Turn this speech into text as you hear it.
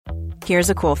Here's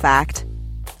a cool fact.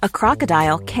 A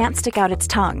crocodile can't stick out its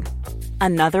tongue.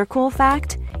 Another cool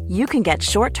fact, you can get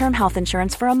short-term health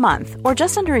insurance for a month or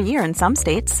just under a year in some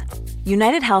states.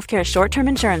 United Healthcare short-term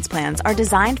insurance plans are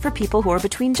designed for people who are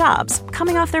between jobs,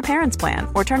 coming off their parents' plan,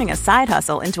 or turning a side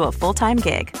hustle into a full-time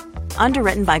gig.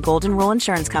 Underwritten by Golden Rule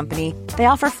Insurance Company, they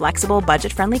offer flexible,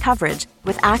 budget-friendly coverage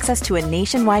with access to a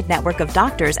nationwide network of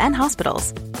doctors and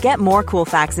hospitals. Get more cool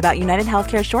facts about United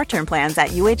Healthcare short-term plans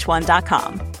at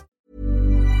uh1.com.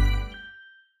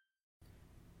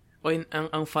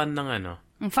 Ang fun ng ano?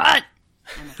 Ang fun!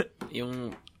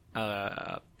 Yung,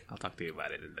 I'll talk to you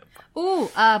about it. Ooh,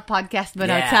 podcast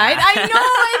but outside. I know,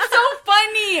 it's so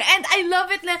funny. And I love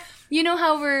it. You know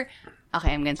how we're...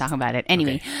 Okay, I'm going to talk about it.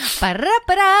 Anyway. Okay.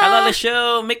 Para-para! Hello, the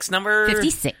show. Mix number...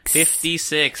 56.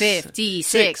 56.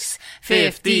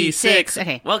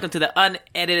 Okay. Welcome to the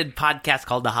unedited podcast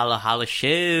called The Halo Halo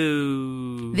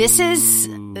Show. This is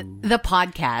the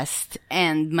podcast,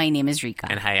 and my name is Rika.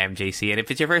 And hi, I'm JC. And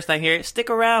if it's your first time here, stick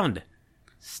around.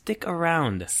 Stick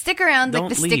around. Stick around. Don't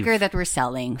like the leave. Sticker that we're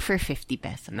selling for 50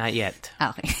 pesos. Not yet.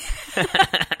 Okay.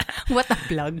 What a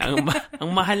plug.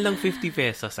 ang mahal ng 50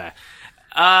 pesos, yeah.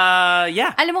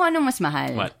 Alam mo anong mas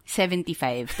mahal? What?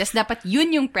 75. Tas dapat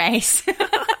yun yung price.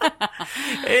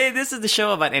 Hey, this is the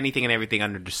show about anything and everything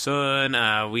under the sun.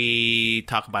 We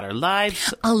talk about our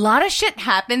lives. A lot of shit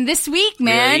happened this week,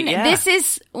 man. Really? Yeah. This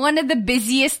is one of the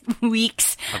busiest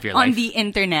weeks Of your on life. the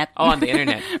internet. Oh, on the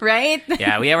internet. Right?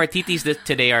 Yeah, we have our TTs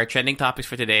today, our trending topics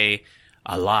for today.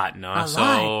 A lot, no? A So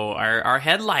lot. our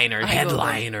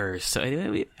headliners.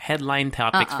 So, headline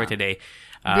topics for today.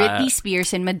 Britney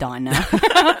Spears and Madonna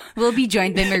will be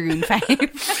joined by Maroon 5.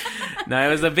 No, it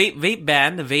was the vape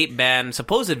ban,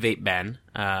 supposed vape ban,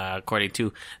 according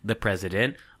to the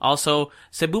president. Also,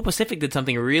 Cebu Pacific did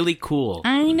something really cool.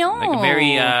 I know. Like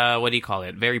very, what do you call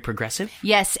it? Very progressive?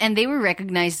 Yes, and they were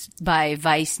recognized by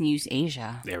Vice News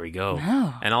Asia. There we go.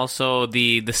 Oh. And also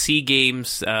the SEA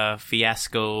Games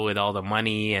fiasco with all the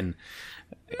money and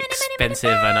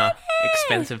expensive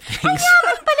things.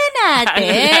 Pala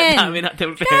natin. Dami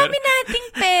nating pera. Dami nating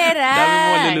pera. Dami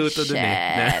mo luluto dun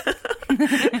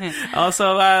Shit.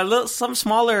 Also, some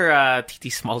smaller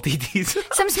small TTs.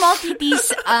 Some small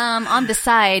TTs on the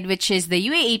side, which is the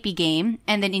UAAP game,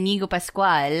 and then Inigo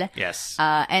Pascual. Yes.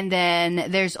 And then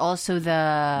there's also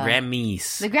the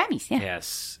Grammys. The Grammys, yeah.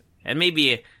 Yes. And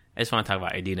maybe I just want to talk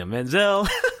about Idina Menzel.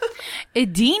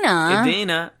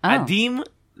 Edina. Oh. Adim.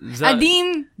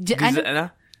 Adim.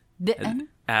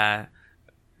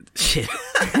 Shit.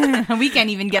 We can't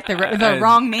even get the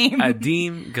wrong name.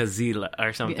 Adim Gazila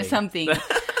or something. Something.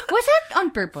 Was that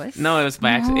on purpose? No, it was by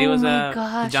accident. It was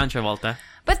gosh. John Travolta.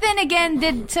 But then again,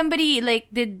 did somebody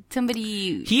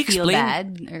feel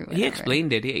bad? Or he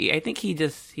explained it. I think he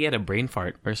had a brain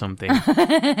fart or something. Or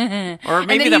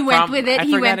maybe and then he went with it.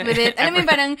 Alam mo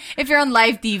parang if you're on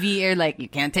live TV, you're like, you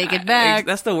can't take it back.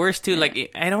 That's the worst too.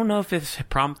 Like, I don't know if his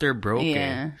prompter broke.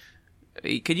 Yeah.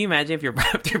 Could you imagine if your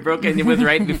prompter broke and it was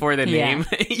right before the name?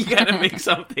 You gotta make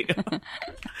something up.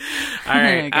 All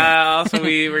right. Okay. Also,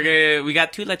 we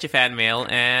got 2 Leche fan mail,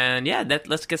 and yeah,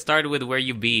 let's get started with where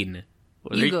you've been.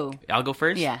 You go. I'll go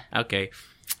first? Yeah. Okay.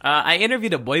 I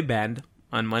interviewed a boy band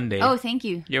on Monday. Oh, thank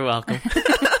you. You're welcome.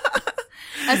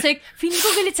 I was like, feeling ko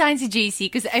galit sa akin si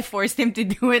JC because I forced him to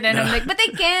do it, and I'm like, but I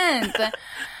can't.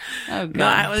 Oh, God. No,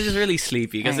 I was just really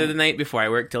sleepy because the night before I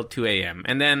worked till 2 a.m.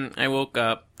 And then I woke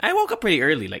up pretty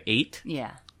early, like 8.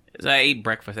 Yeah. So I ate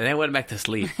breakfast and I went back to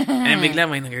sleep. And bigla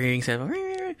may nag-ring sa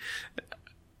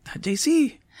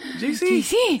JC,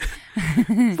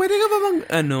 pwede ka ba bang,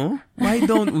 why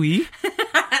don't we?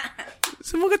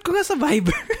 Sumugat ko nga sa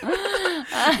Viber.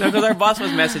 Because our boss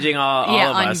was messaging all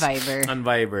of on us. Viber. On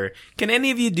Viber. Can any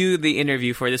of you do the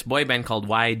interview for this boy band called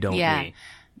Why Don't We?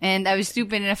 And I was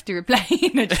stupid enough to reply.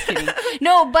 No, just kidding.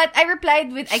 No, but I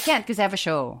replied with, I can't because I have a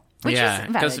show. Which is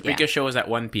valid, because Rika's show was at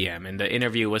 1 p.m. and the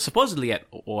intervio was supposedly at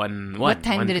 1. What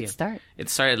time 1 did PM. it start? It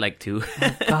started like 2.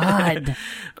 God.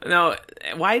 No,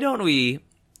 Why Don't We?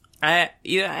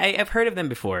 I've heard of them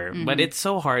before, but it's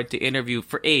so hard to interview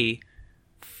for 5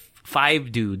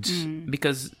 dudes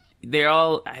because they're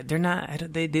all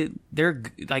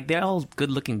good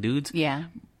looking dudes. Yeah.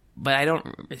 But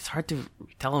it's hard to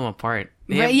tell them apart.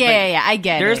 I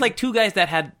get it. There's like 2 guys that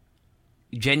had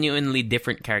genuinely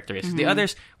different characteristics. The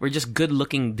others were just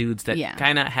good-looking dudes that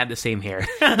kind of had the same hair.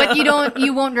 But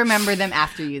you won't remember them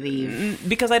after you leave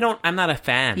because I'm not a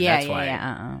fan. That's why.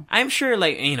 Yeah. I'm sure,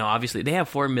 like, obviously they have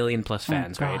 4 million plus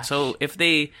fans, right? So if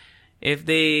they if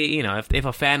they, if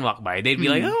a fan walked by, they'd be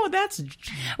like, "Oh, that's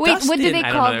Wait, Dustin." what do they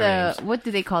I don't call know their names. what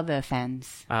do they call the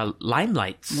fans?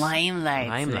 Limelights.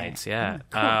 Limelights, yeah.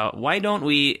 Cool. Why don't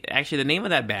we... Actually, the name of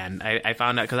that band, I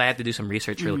found out because I had to do some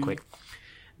research real quick.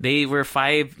 They were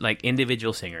 5 like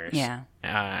individual singers. Yeah.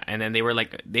 And then they were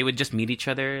like, they would just meet each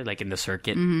other like in the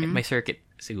circuit. My circuit,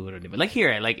 siguro, diba? Like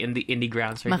here, like in the indie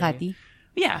ground circuit. Makati.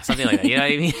 Yeah, something like that. You know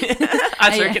what I mean?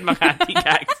 A circuit Makati,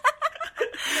 guys.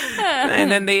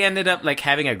 And then they ended up like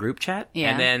having a group chat.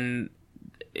 Yeah. And then,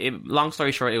 long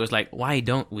story short, it was like, why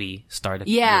don't we start a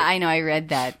Yeah, group? I know. I read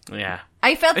that. Yeah.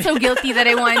 I felt so guilty that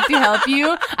I wanted to help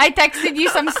you. I texted you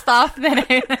some stuff that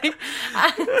I like.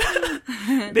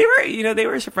 They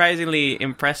were surprisingly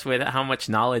impressed with how much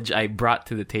knowledge I brought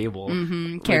to the table.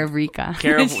 Care of Rika.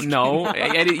 No,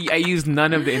 I used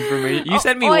none of the information. You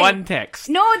sent me one text.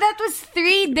 No, that was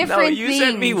 3 different things. No, you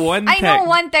sent me one I text. know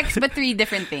one text, but 3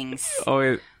 different things.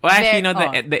 Oh, well, actually,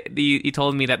 you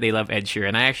told me that they love Ed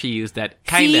Sheeran. I actually used that.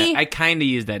 I kinda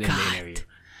used that in the interview.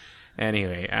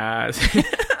 Anyway,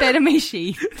 Pero may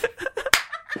shade.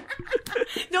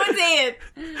 Don't say it.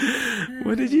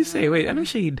 What did you say? Wait, ano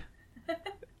shade?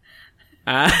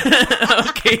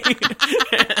 Okay.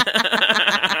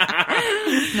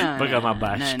 Baka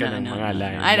mabash ka ng mga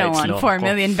line. I don't want 4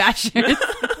 million bashers.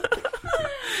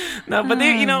 No, but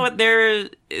there, you know what?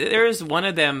 There's one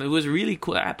of them who was really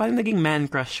cool. Parang naging man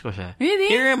crush ko siya. Really?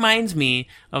 He reminds me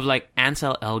of like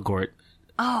Ansel Elgort.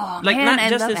 Oh, Like man, I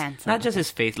love not just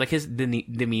his face, like his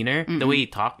demeanor, the way he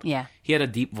talked. Yeah, he had a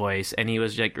deep voice, and he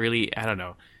was like really, I don't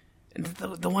know.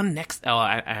 The one next,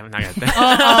 I'm not gonna.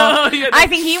 I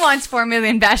think he wants 4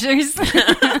 million bashers.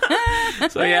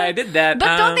 So yeah, I did that.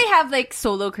 But don't they have like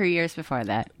solo careers before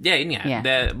that?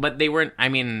 Yeah. But they weren't. I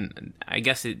mean, I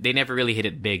guess they never really hit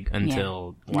it big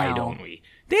until Why Don't We?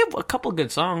 They have a couple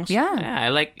good songs. Yeah. I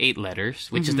like 8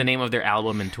 Letters, which is the name of their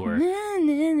album and tour.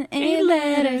 8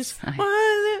 letters. Okay. Why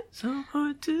is it so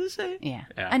hard to say? Yeah.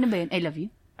 Ano ba yun? I love you.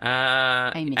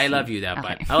 I love you. That,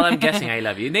 okay. but I'm guessing I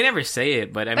love you. They never say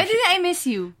it, but I miss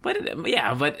you. But in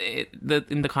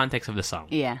the context of the song.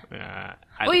 Yeah.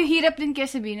 Uy, hirap din kaya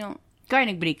sabihin nung, Gar,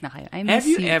 nag-break na kayo. I miss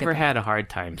you. Have you ever had a hard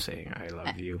time saying I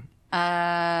love you?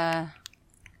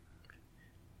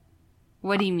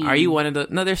 What do you mean? Are you one of the...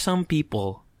 No, there's some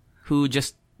people who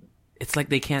just... It's like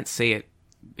they can't say it.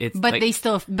 But like,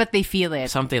 they feel it.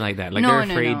 Something like that. Like they're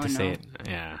afraid to say it.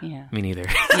 Yeah. Me neither.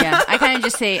 Yeah. I kind of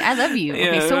just say, I love you.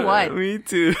 Okay, so what? Me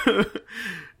too.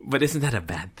 But isn't that a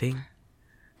bad thing?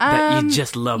 That you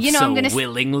just love so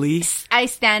willingly? I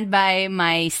stand by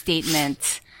my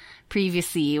statement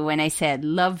previously when I said,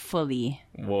 love fully.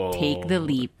 Whoa. Take the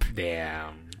leap.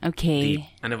 Damn. Okay. Deep.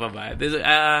 Ano ba ba?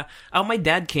 My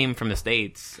dad came from the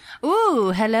States.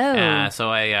 Ooh, hello. So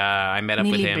I met up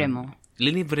with him. Nilibre mo.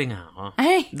 Linibre nga ako.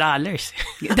 Ay.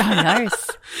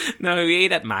 $. No, we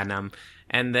ate at Manam.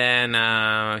 And then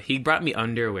he brought me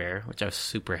underwear, which I was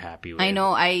super happy with. I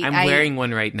know. I'm wearing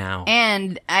one right now.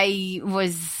 And I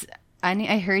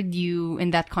heard you in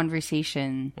that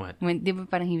conversation. What? When, di ba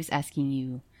parang he was asking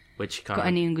you which kung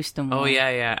ano yung gusto mo. Oh,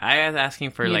 yeah. I was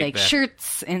asking for like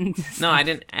shirts and stuff. No, I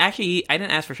didn't. Actually, I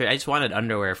didn't ask for shirts. I just wanted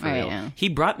underwear for real. Yeah. He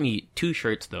brought me 2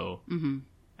 shirts though. Mm-hmm.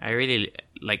 I really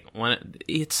like one.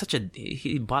 He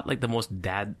bought like the most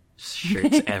dad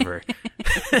shirts ever.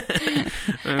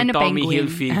 Tommy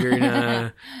Hilfiger na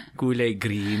kulay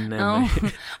green.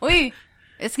 Uy,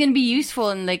 it's gonna be useful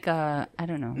in like I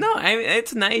don't know. No,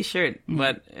 it's a nice shirt,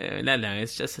 but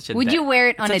it's just such a. Would you wear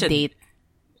it on a date?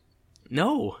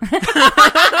 No.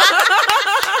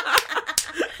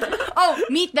 Oh,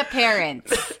 meet the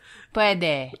parents.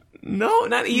 Pwede. No,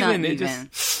 not even. It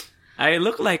just. I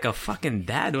look like a fucking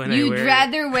dad when I wear it. You'd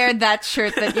rather wear that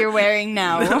shirt that you're wearing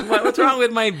now. What's wrong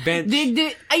with my bench?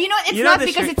 It's not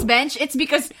because it's bench. It's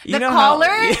because the collar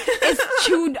is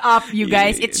chewed up, you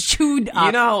guys. It's chewed up.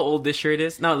 You know how old this shirt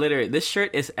is? No, literally. This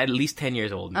shirt is at least 10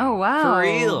 years old now. Oh, wow. For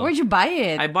real. Where'd you buy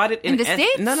it? I bought it in the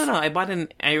States? No. I bought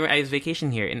it I was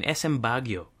vacation here in SM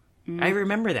Baguio. I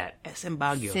remember that. SM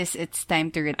Baguio. Sis, it's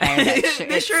time to retire that shirt.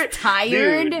 This shirt,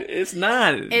 tired. Dude, it's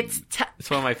not. It's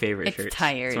one of my favorite shirts. It's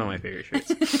tired. It's one of my favorite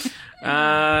shirts.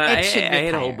 I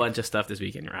had a whole bunch of stuff this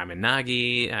weekend. Ramen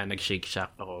Nagi, nag-Shake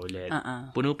Shack ako ulit.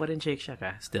 Puno pa rin Shake Shack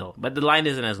still. But the line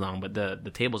isn't as long, but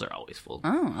the tables are always full.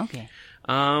 Oh, okay.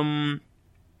 Syempre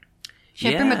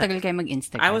matagal kayo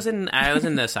mag-Instagram. I was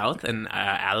in the south in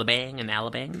Alabang,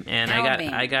 and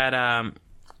I got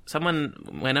someone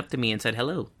went up to me and said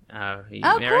hello. I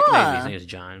recognized his name is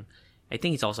John. I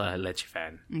think he's also a Leche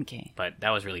fan. Okay. But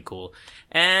that was really cool.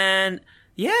 And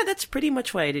yeah, that's pretty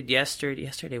much what I did yesterday.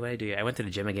 What did I do? I went to the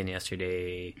gym again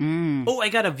yesterday. Oh, I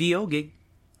got a VO gig.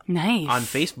 Nice. On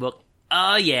Facebook.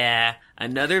 Oh, yeah.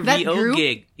 Another VO group?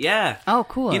 gig. Yeah. Oh,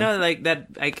 cool. You know, like that,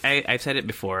 I've said it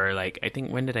before. Like, I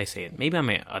think, when did I say it? Maybe on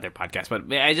my other podcast. But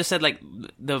I just said, like,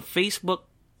 the Facebook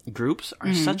groups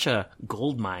are such a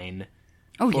gold mine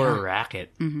for a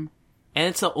racket. Mm-hmm. And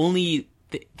it's the only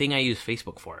thing I use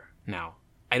Facebook for now.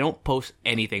 I don't post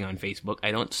anything on Facebook.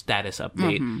 I don't status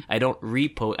update. Mm-hmm. I don't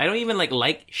repost. I don't even,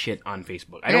 like shit on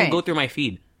Facebook. I don't go through my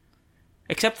feed.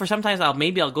 Except for sometimes I'll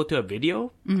go to a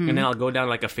video and then I'll go down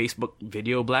like a Facebook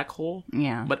video black hole.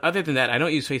 Yeah. But other than that, I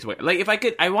don't use Facebook. Like if I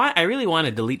could, I really want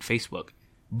to delete Facebook,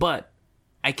 but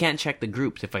I can't check the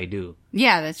groups if I do.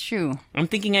 Yeah, that's true. I'm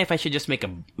thinking if I should just make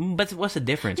but what's the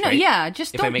difference? No, right? Yeah,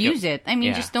 just don't use it. I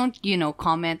mean, just don't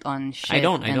comment on shit. I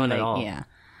don't at all. Yeah.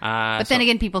 But then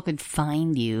again, people could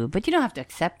find you, but you don't have to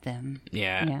accept them.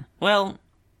 Yeah. Well,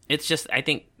 it's just I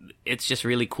think it's just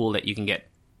really cool that you can get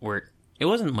work. It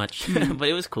wasn't much, but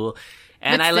it was cool,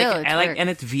 and but I still, like, and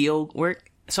it's VO work.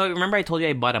 So remember, I told you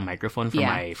I bought a microphone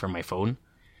for my phone.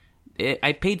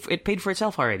 It paid for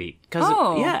itself already because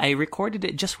I recorded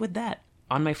it just with that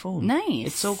on my phone.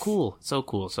 Nice, it's so cool.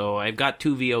 So I've got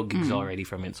 2 VO gigs already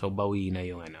from it. So bawi na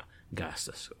yung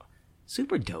gastos ko.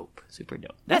 Super dope.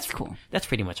 That's cool. That's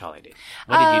pretty much all I did.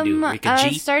 What did you do? Rika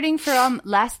G? Starting from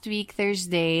last week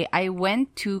Thursday, I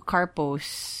went to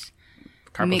Carpos.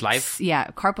 Carpos Live? Yeah,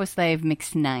 Carpos Live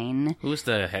Mix 9. Who's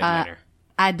the headliner?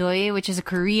 Adoy, which is a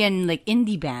Korean like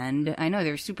indie band. I know,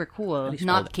 they're super cool.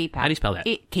 Not K-pop. How do you spell that?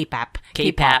 K-pop.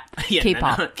 K-pop.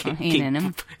 K-pop.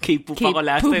 K-pop ako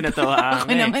last time na to.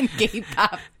 Ako naman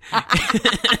K-pop.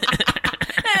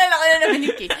 Nalala ko na naman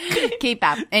yung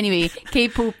K-pop. Anyway,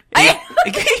 K-pop.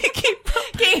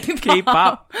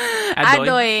 K-pop.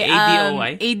 Adoy.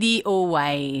 A-D-O-Y?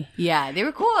 A-D-O-Y. Yeah, they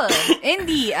were cool.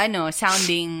 Indie,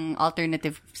 sounding,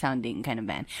 alternative sounding kind of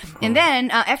band. And then,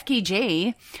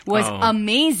 FKJ was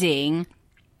amazing.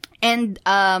 And,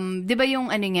 di ba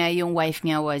yung yung wife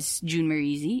niya was June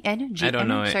Marizi? I don't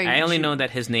know. Sorry, I only know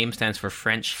that his name stands for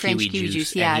French Kiwi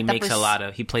Juice. Yeah. And he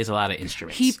plays a lot of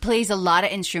instruments. He plays a lot of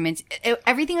instruments.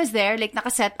 Everything was there. Like,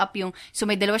 nakaset up so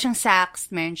may dalawa siyang sax,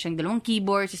 meron siyang dalawang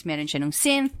keyboards, meron siya ng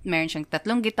synth, meron siyang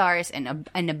tatlong guitars, and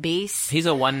a bass. He's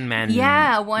a one-man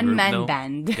one-man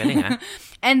band. Galing, ha?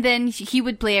 And then he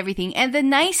would play everything. And the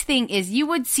nice thing is, you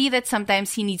would see that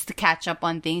sometimes he needs to catch up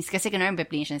on things. Kasi kunwari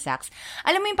play siya ng sax.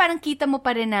 Alam mo yung parang kita mo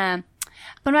pa rin na,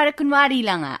 kunwari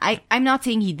lang I'm not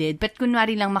saying he did, but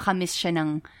kunwari lang makamiss siya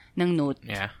ng note.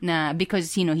 Yeah. Na,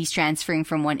 because, he's transferring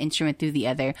from one instrument to the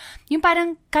other. Yung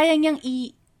parang kaya niyang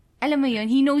alam mo yun,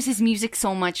 he knows his music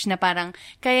so much na parang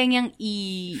kaya niyang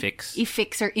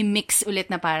i-fix or i-mix ulit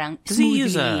na parang Does he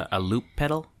use a loop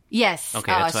pedal? Yes.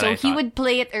 Okay, that's what I he would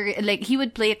play it, or like he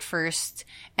would play it first,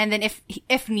 and then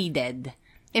if needed,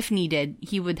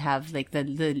 he would have like the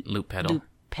loop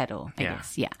pedal. I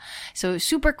guess. Yeah. So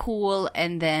super cool.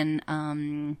 And then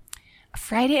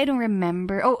Friday, I don't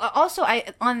remember. Oh, also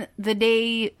on the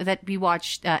day that we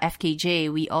watched FKJ,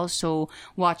 we also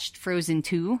watched Frozen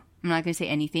 2. I'm not gonna say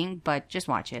anything, but just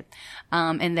watch it.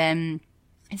 And then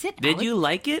Did you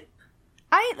like it?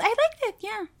 I liked it,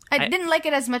 yeah. I didn't like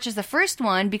it as much as the first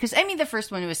one because, the first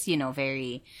one was,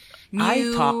 very new.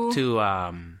 I talked to,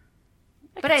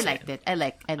 but I liked it. I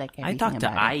like everything I talked to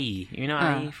about Ai. You know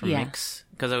Ai from Mix?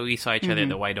 Because we saw each other at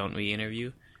the Why Don't We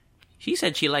interview. She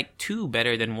said she liked 2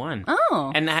 better than 1.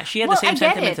 Oh. And she had the same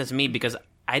sentiments as me because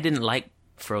I didn't like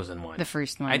Frozen 1. The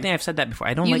first one. I think I've said that before.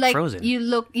 I don't like Frozen. You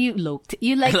like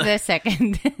the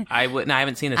second. I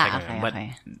haven't seen the second one, but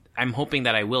I'm hoping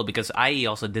that I will because Ai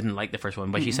also didn't like the first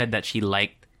one, but she said that she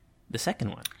liked the second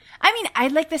one. I mean, I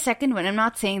like the second one. I'm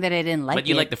not saying that I didn't like it. But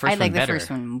you like the first one better. I like the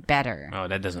first one better. Oh,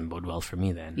 that doesn't bode well for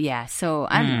me then. Yeah, so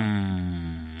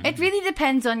it really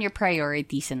depends on your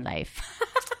priorities in life.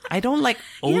 I don't like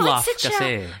Olaf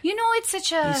kasi. It's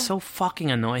such a... He's so fucking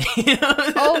annoying.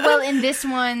 Oh, well, in this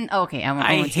one... Okay,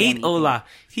 I hate Olaf.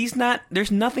 He's not...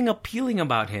 There's nothing appealing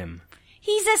about him.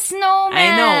 He's a snowman.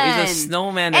 I know, he's a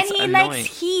snowman that's annoying. And he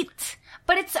likes heat.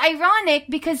 But it's ironic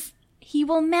because he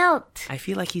will melt. I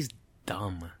feel like he's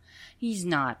dumb. He's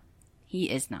not. He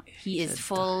is not. He is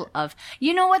full of...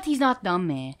 You know what? He's not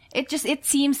dumb, eh. It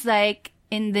seems like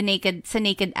in the naked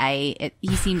eye,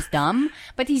 he seems dumb,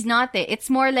 but he's not. It's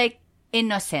more like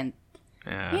innocent.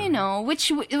 Yeah.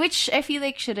 Which I feel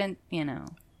like shouldn't,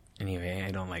 Anyway,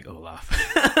 I don't like Olaf.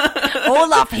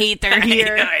 Olaf hater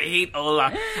here. I hate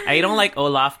Olaf. I don't like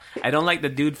Olaf. I don't like the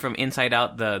dude from Inside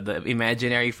Out, the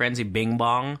imaginary frenzy, Bing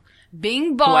Bong.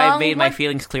 Bing Bong? Who I've made my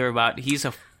feelings clear about. He's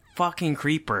a fucking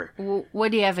creeper.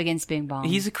 What do you have against Bing Bong?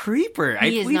 He's a creeper.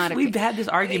 We've had this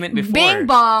argument before. Bing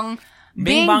Bong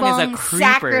Bing Bong is a creeper.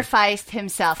 Sacrificed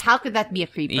himself. How could that be a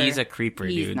creeper? He's a creeper,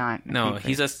 dude. He's not. No, creeper.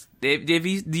 he's a.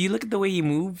 Do you look at the way he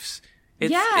moves?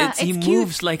 He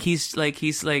moves like he's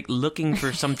looking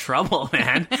for some trouble,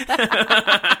 man.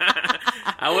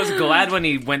 I was glad when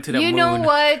he went to the moon. You know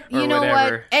what?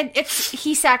 Whatever. And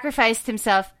he sacrificed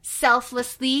himself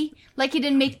selflessly. Like he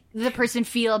didn't make the person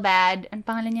feel bad. Ang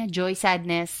pangalan niya? Joy,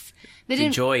 sadness.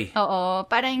 Joy. Oo.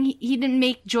 Parang he didn't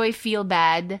make Joy feel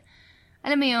bad.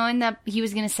 Alam mo yun, na he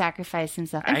was gonna sacrifice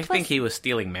himself. And I think he was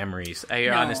stealing memories. I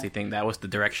honestly think that was the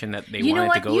direction that they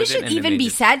wanted to go with it. You should even be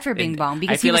sad for Bing Bong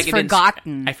because he was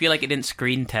forgotten. I feel like it didn't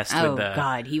screen test with the... Oh,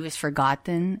 God. He was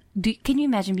forgotten. Can you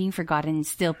imagine being forgotten and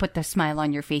still put the smile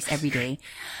on your face every day?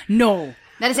 No.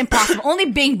 That is impossible. Only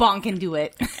Bing Bong can do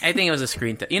it. I think it was a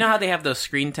screen test. You know how they have those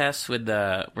screen tests with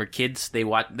where kids they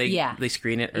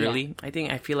screen it early. Yeah.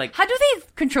 I feel like how do they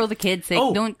control the kids?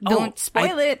 Like don't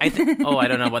spoil it. I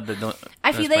don't know what the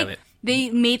I feel like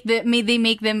they make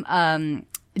them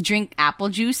drink apple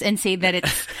juice and say that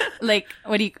it's like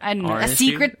a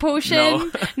secret potion.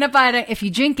 No. Na parang if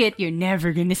you drink it, you're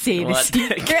never gonna say the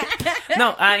secret.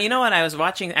 No, you know what I was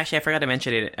watching? Actually, I forgot to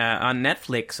mention it on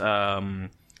Netflix.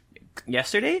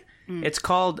 Yesterday, it's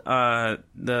called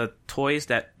The Toys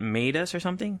That Made Us or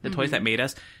something. The Toys That Made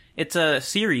Us. It's a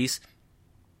series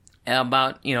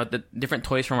about the different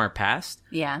toys from our past.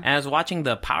 Yeah. And I was watching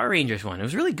the Power Rangers one. It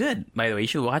was really good, by the way. You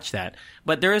should watch that.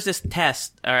 But there was this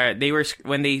test.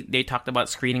 When they talked about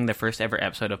screening the first ever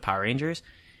episode of Power Rangers.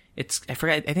 I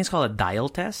think it's called a dial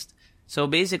test. So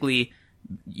basically,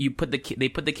 they put the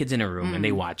kids in a room and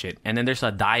they watch it, and then there's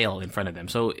a dial in front of them.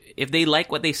 So if they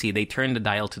like what they see, they turn the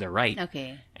dial to the right.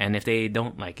 Okay. And if they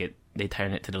don't like it, they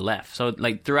turn it to the left. So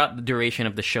like throughout the duration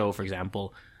of the show, for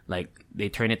example, like they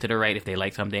turn it to the right if they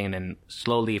like something, and then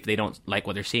slowly if they don't like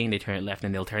what they're seeing, they turn it left,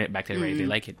 and they'll turn it back to the right if they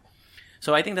like it.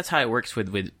 So I think that's how it works with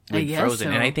Frozen. So.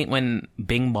 And I think when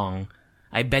Bing Bong,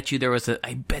 I bet you there was a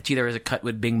cut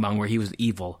with Bing Bong where he was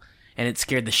evil. And it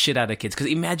scared the shit out of kids. Because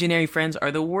imaginary friends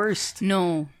are the worst.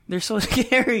 No. They're so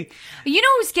scary. You know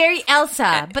who's scary?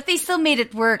 Elsa. But they still made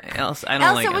it work. Elsa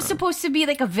was supposed to be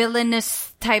like a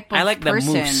villainous type of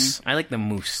person. I like the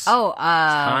moose. Oh,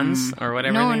 Hans or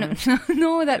whatever.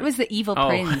 No, that was the evil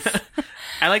prince.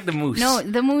 I like the moose. No,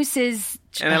 the moose is...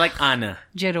 And I like Anna.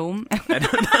 Jerome.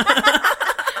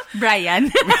 Brian.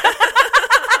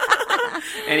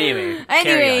 Anyway,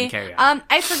 carry on.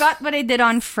 I forgot what I did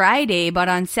on Friday, but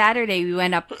on Saturday we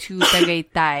went up to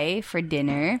Tagaytay for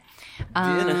dinner.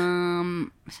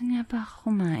 Saan nga ba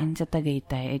kumain sa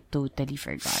Tagaytay? I totally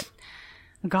forgot.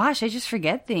 Gosh, I just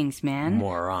forget things, man.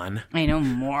 Moron. I know,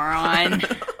 moron.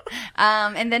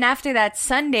 And then after that,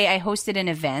 Sunday, I hosted an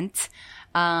event.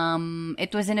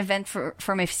 It was an event for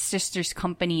my sister's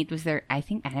company. It was their, I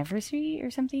think, anniversary or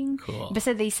something. Cool. But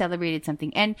they celebrated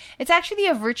something. And it's actually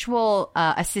a virtual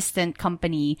assistant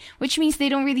company, which means they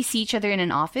don't really see each other in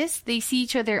an office. They see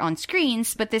each other on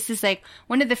screens, but this is like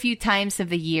one of the few times of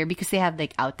the year, because they have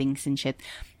like outings and shit.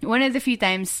 One of the few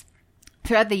times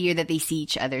throughout the year that they see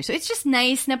each other. So it's just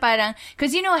nice na parang,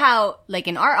 cause you know how, like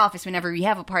in our office, whenever we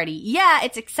have a party, yeah,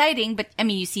 it's exciting, but I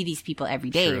mean, you see these people every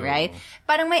day, True. right?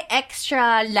 Parang may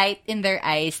extra light in their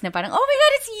eyes na parang, oh my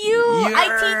God, it's you! I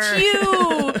teach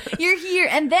you! You're here.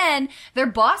 And then, their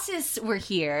bosses were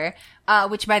here,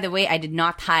 which by the way, I did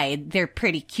not hide. They're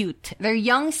pretty cute. They're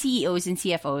young CEOs and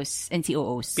CFOs and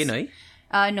COOs. Pinoy?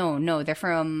 No, they're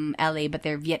from LA, but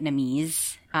they're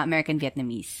Vietnamese. American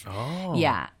Vietnamese. Oh.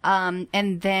 Yeah.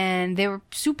 And then they were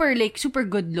super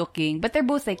good looking, but they're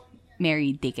both like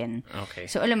married, taken. Okay.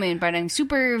 So alam mo yun, parang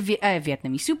super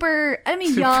Vietnamese. Super, alam mo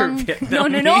super young.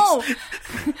 Vietnamese. No.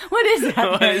 What is that?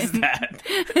 What is that?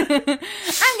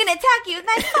 I'm gonna attack you with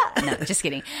my phone. No, just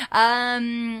kidding.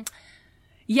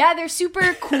 Yeah, they're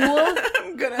super cool.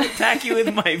 I'm gonna attack you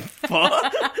with my phone?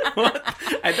 What?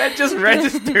 That just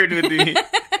registered with me.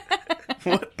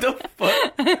 What the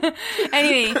fuck?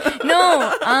 Anyway,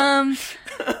 no, my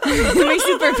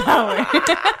superpower.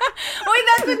 Wait,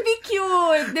 that would be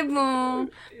cute, diba?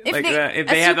 If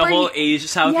they have a whole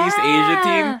Southeast Asia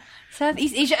team.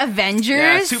 Southeast Asia Avengers.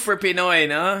 Yeah, super Pinoy,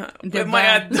 no?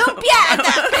 Diba?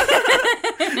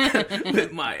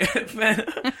 With my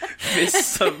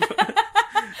fists of...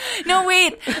 No,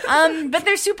 wait. But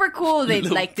they're super cool. They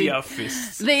like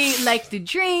to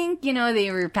drink, you know, they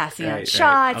were passing out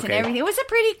shots and everything. It was a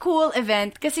pretty cool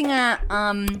event kasi nga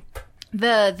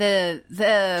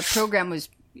the program was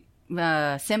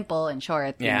simple and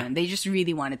short. Yeah. You know, they just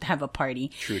really wanted to have a party.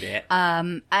 True that.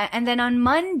 And then on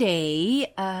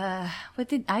Monday, what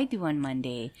did I do on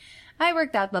Monday? I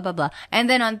worked out, blah, blah, blah. And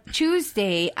then on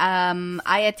Tuesday,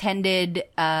 I attended,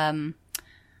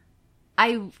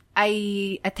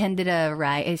 I attended a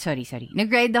ride. Sorry.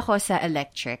 Nag-ride ako sa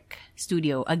Electric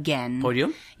Studio again.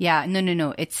 Podium? Yeah,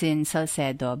 no. It's in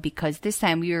Salcedo because this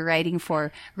time we were riding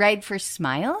for Ride for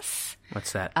Smiles.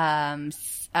 What's that?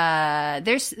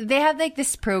 They have like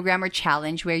this program or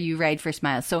challenge where you ride for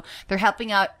smiles. So they're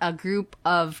helping out a group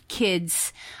of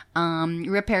kids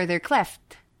repair their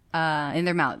cleft in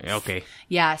their mouths. Okay.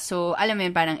 Yeah, so alam mo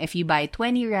yun, parang if you buy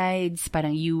 20 rides,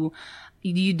 parang you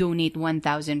donate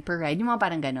 1,000 per ride. Yung mga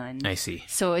parang ganon. I see.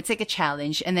 So it's like a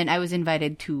challenge, and then I was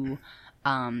invited to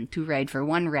ride for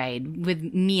one ride with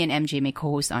me and MJ, my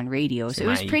co-host on radio. So it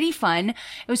was pretty fun.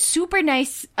 It was super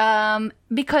nice,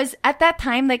 because at that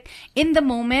time, like in the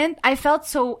moment, I felt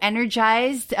so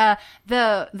energized.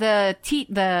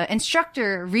 The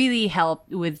instructor really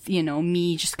helped with,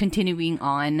 me just continuing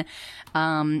on.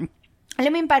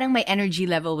 Alam mo yung parang my energy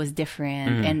level was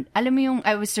different. And alam mo yung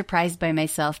I was surprised by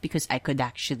myself because I could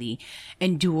actually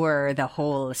endure the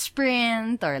whole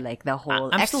sprint or like the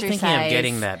whole I'm exercise. still thinking of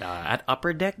getting that at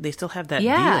Upper Deck. They still have that deal.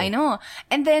 Yeah, I know.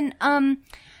 And then,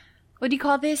 what do you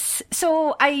call this?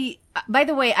 So by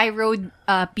the way, I rode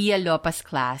Pia Lopa's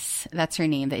class. That's her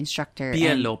name, the instructor.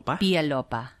 Pia Lopa? Pia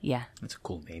Lopa, yeah. That's a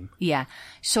cool name. Yeah.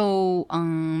 So,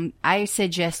 I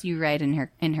suggest you ride in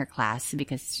her class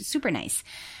because it's super nice.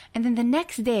 And then the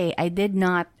next day, I did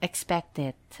not expect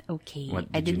it. Okay.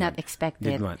 I did not expect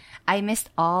it. What? I missed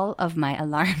all of my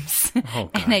alarms.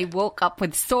 Oh, God. And I woke up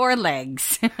with sore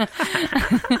legs.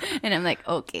 And I'm like,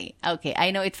 okay.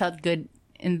 I know it felt good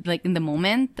in the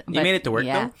moment. But you made it to work,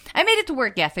 though? I made it to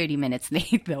work, 30 minutes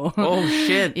late, though. Oh,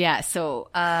 shit. Yeah, so,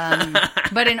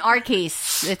 but in our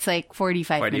case, it's like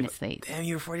 45 minutes late. Damn,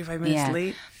 you were 45 minutes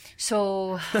late?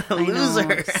 So, loser. I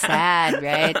know, sad,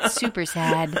 right? Super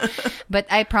sad. But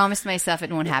I promised myself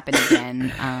it won't happen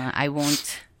again. I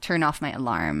won't turn off my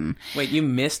alarm. Wait, you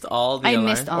missed all the alarms? I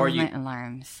missed all my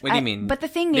alarms. What do you mean? But the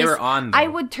thing they is, were on, though. I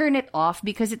would turn it off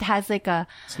because it has like a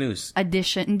snooze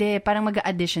addition. Hindi, parang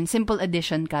mag-addition. Simple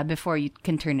addition ka before you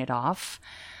can turn it off.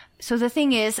 So the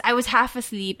thing is, I was half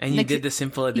asleep. And you did the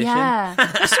simple addition? Yeah.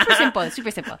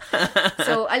 Super simple.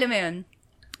 So, alam mo yun.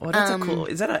 Oh, that's a cool...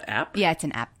 Is that an app? Yeah, it's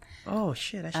an app. Oh,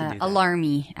 shit, I should do that.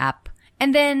 Alarmy app.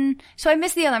 And then, so I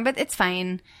missed the alarm, but it's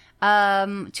fine.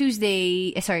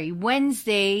 Wednesday,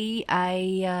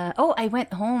 I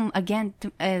went home again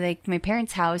to, like, my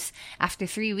parents' house after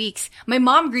 3 weeks. My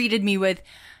mom greeted me with,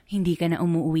 hindi ka na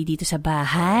umuwi dito sa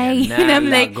bahay. Na, and I'm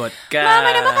like, ka. Mama,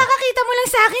 naman kakakita mo lang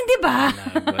sa akin, di ba?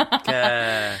 Lagot ka.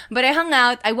 But I hung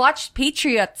out. I watched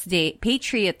Patriots Day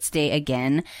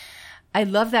again. I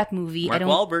love that movie. Mark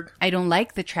Wahlberg. I don't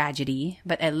like the tragedy,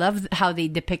 but I love how they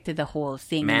depicted the whole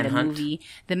thing in the movie.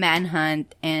 The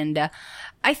manhunt. And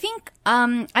I think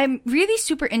I'm really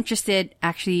super interested,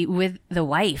 actually, with the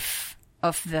wife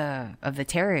of the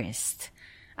terrorist.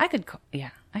 I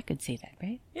could say that,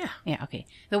 right? Yeah. Yeah, okay.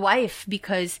 The wife,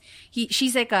 because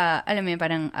she's like alam mo yun,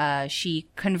 parang she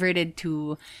converted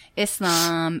to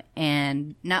Islam,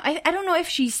 and now I don't know if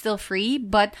she's still free,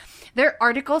 but there are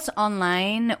articles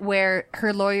online where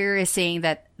her lawyer is saying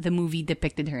that the movie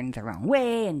depicted her in the wrong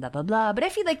way and blah blah blah. But I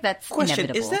feel like that's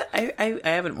inevitable. Is that I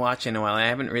haven't watched in a while.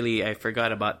 I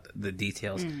forgot about the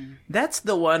details. That's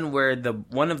the one where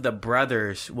one of the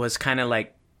brothers was kind of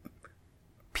like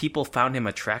people found him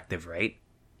attractive, right?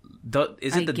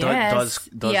 Is it Does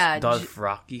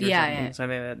Rocky or something?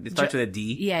 Something like that? It starts with a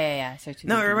D? Yeah.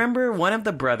 Remember one of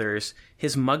the brothers,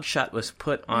 his mugshot was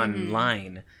put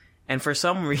online, and for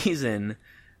some reason,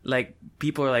 like,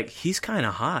 people are like, he's kind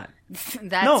of hot.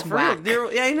 That's whack.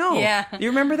 Real. Yeah, I know. Yeah. You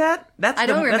remember that? I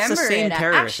don't remember That's the same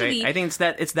terrorist, actually, right? I think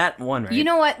it's that one, right? You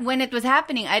know what? When it was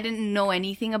happening, I didn't know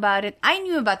anything about it. I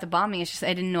knew about the bombing. It's just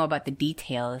I didn't know about the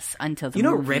details until the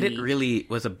movie. Reddit really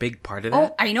was a big part of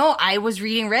that? Oh, I know. I was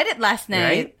reading Reddit last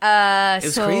night. Right? It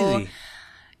was crazy.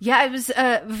 Yeah, it was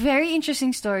a very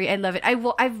interesting story. I love it. I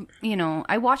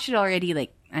watched it already,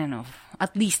 like, I don't know,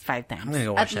 at least 5 times. I'm going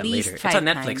to watch that later. It's on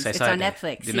Netflix. I saw it. It's on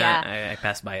Netflix, yeah. I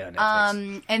passed by it on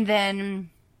Netflix. And then,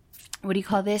 what do you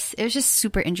call this? It was just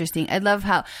super interesting. I love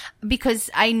because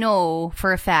I know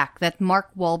for a fact that Mark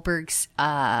Wahlberg's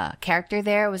character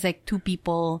there was like 2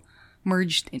 people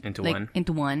merged into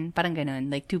one. Parang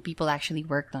ganun. Like 2 people actually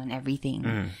worked on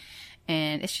everything.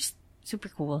 And it's just super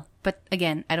cool. But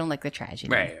again, I don't like the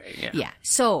tragedy. Right, yeah. Yeah.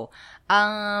 So,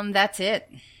 that's it.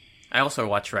 I also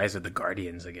watched Rise of the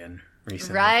Guardians again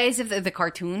recently. Rise of the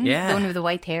cartoon? Yeah. The one with the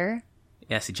white hair?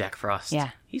 Yeah, see Jack Frost. Yeah.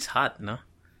 He's hot, no?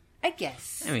 I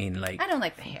guess. I mean, like... I don't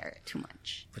like the hair too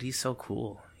much. But he's so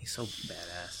cool. He's so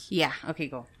badass. Yeah. Okay,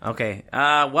 go. Okay.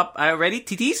 Ready?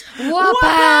 TTs?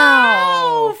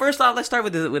 Wow! First off, let's start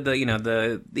with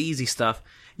the easy stuff.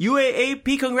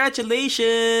 UAAP,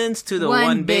 congratulations to the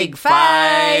one big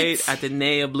fight.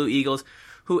 Ateneo Blue Eagles,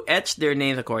 who etched their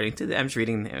names according to I'm just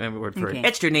reading the word for it.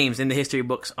 Etched their names in the history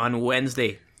books on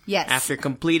Wednesday. Yes. After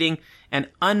completing an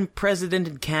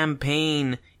unprecedented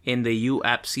campaign in the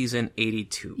UAP season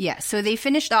 82. Yeah, so they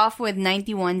finished off with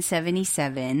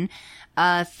 91-77.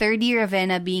 30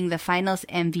 Ravenna being the finals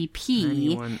MVP.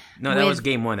 91. No, that was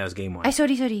game one. Ay,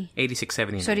 sorry.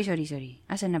 86-79. Sorry.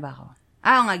 Asan na ba ako?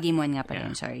 Nga, game one nga pala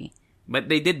yun. Sorry. But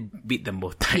they did beat them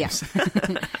both times. Yeah.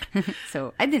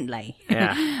 So, I didn't lie.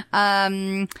 Yeah.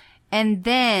 And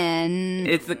then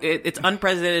it's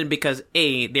unprecedented because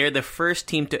they're the first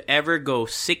team to ever go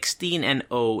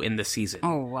 16-0 in the season.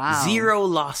 Oh wow. 0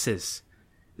 losses.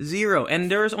 0.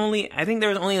 And there was only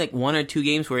like 1 or 2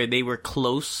 games where they were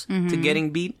close to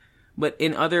getting beat, but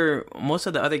in most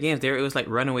of the other games it was like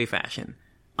runaway fashion.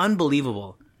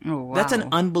 Unbelievable. Oh wow. That's an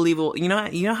unbelievable. You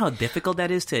know how difficult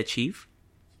that is to achieve?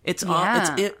 It's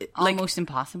almost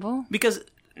impossible. Because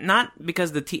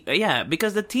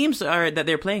the teams that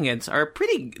they're playing against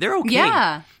they're okay.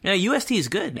 Yeah. UST is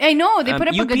good. I know, they put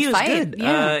up a UP good is fight. Good.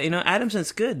 Yeah.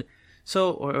 Adamson's good.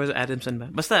 So, or was it Adamson?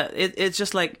 Basta, it's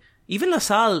just like, even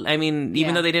LaSalle, I mean,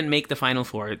 even though they didn't make the Final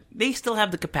Four, they still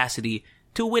have the capacity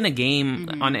to win a game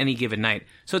on any given night.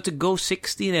 So to go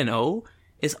 16-0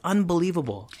 is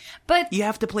unbelievable. But you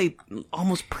have to play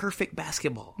almost perfect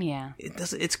basketball. Yeah.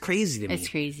 It's crazy to me. It's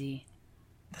crazy.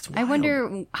 That's wild. I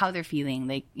wonder how they're feeling,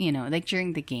 like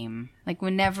during the game, like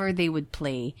whenever they would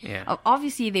play. Yeah.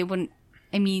 Obviously, they wouldn't.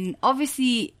 I mean,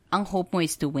 obviously, ang hope mo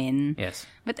is to win. Yes.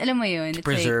 But alam mo yun, to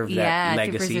preserve that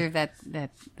legacy. To preserve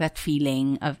that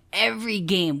feeling of every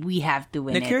game we have to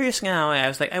win. Now, curious now, I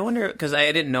was like, I wonder, because I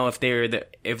didn't know if there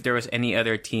was any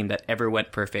other team that ever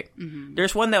went perfect. Mm-hmm.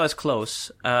 There's one that was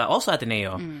close, also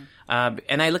Ateneo. Mm-hmm.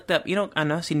 And I looked up,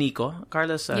 si Nico,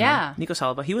 Carlos, Nico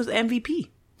Salva, he was the MVP.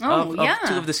 Of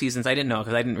 2 of the seasons. I didn't know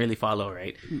because I didn't really follow,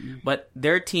 right? Mm-hmm. But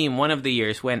their team, one of the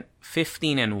years, went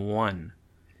 15-1.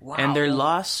 Wow. And their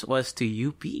loss was to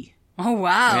UP. Oh,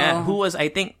 wow. Yeah, who was, I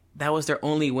think, that was their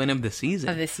only win of the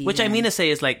season. Which I mean to say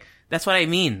is like, that's what I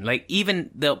mean. Like, even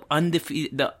the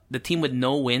the team with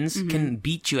no wins can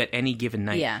beat you at any given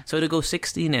night. Yeah. So to go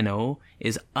 16-0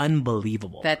 is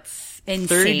unbelievable. That's insane.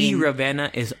 30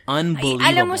 Ravenna is unbelievable.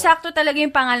 Ay, alam mo, sakto talaga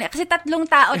yung pangalan. Kasi 3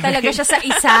 tao talaga siya sa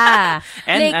isa.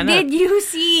 And, did you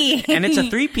see? And it's a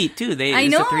 3-peat too. I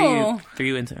know. It's a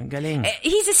 3 wins. Ang galing.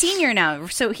 He's a senior now,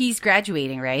 so he's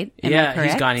graduating, right? Am I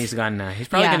correct? He's gone now. He's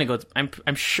probably going to go.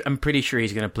 I'm pretty sure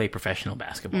he's going to play professional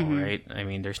basketball, right? I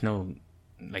mean, there's no.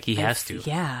 Like, he has to.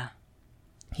 Yeah.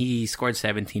 He scored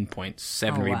 17 points,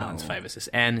 7 rebounds, 5 assists,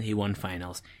 and he won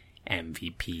finals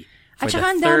MVP for the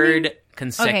 3rd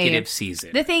consecutive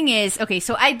season. The thing is,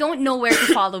 so I don't know where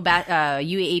to follow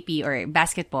UAAP or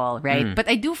basketball, right? But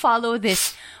I do follow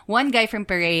this one guy from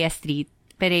Perea Street.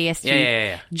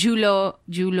 Yeah. Julo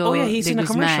Oh yeah, he's in a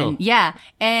commercial. Yeah.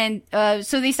 And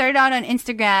so they started out on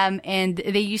Instagram and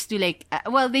they used to like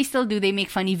they still do, they make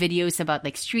funny videos about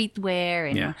like streetwear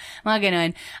and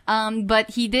mga ganon. But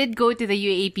he did go to the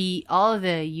UAP, all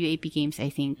the UAP games,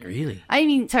 I think. Really? I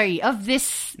mean, sorry, of the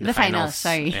finals,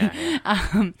 sorry.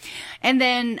 Yeah. And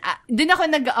then dun ako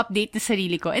nag-update na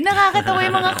sarili ko. And nakakatawa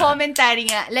yung mga commentary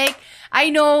nga. Like, I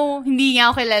know hindi niya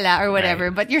ako kilala or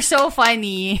whatever, but you're so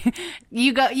funny.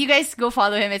 You guys go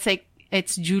follow him. It's like,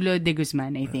 it's Julo de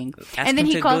Guzman, I think. And then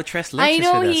he calls, I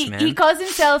know, he calls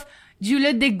himself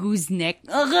Julo de Gooseneck.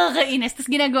 Kainis. Tapos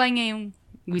ginagawa niya yung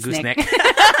gooseneck.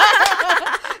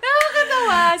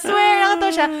 Nakakatawa. Swear,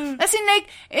 nakakatawa siya. As in, like,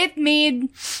 it made,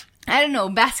 I don't know,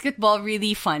 basketball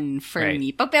really fun for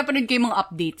me. Pag pinapanood ko yung mga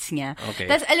updates niya. Okay.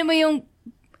 Tapos alam mo yung,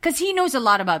 because he knows a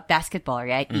lot about basketball,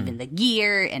 right? Even the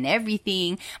gear and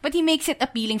everything. But he makes it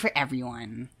appealing for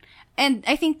everyone. And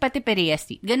I think pati Perea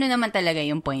Street, gano'n naman talaga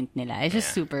yung point nila. It's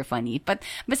just super funny. But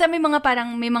basta may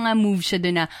mga moves siya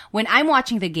doon na when I'm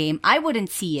watching the game, I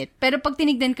wouldn't see it. Pero pag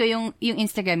tinignan ko yung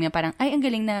Instagram niya, parang, ay, ang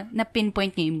galing na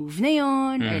pinpoint niya yung move na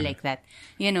yun. Or like that.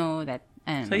 That.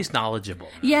 So he's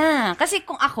knowledgeable. Yeah. Kasi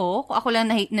kung ako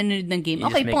lang nanonood ng game,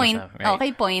 okay, point.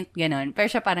 Okay, point. Ganon. Pero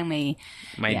siya parang may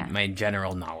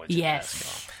general knowledge.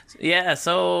 Yes. Yeah,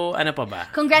 so ano pa ba?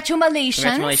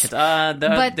 Congratulations.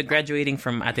 The graduating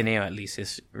from Ateneo at least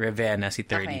is Ravenna, si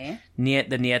 30. Okay.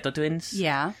 The Nieto twins.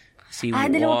 Yeah. Si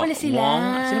dalawa pala sila. Wong.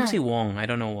 Sino si Wong? I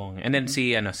don't know Wong. And then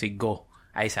si Go.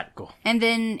 Isaac Go. And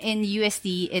then in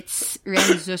USD, it's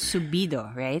Renzo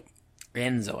Subido, right?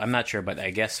 Renzo. I'm not sure, but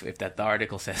I guess if that the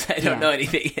article says, I don't know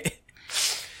anything.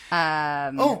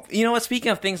 you know what?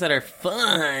 Speaking of things that are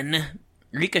fun,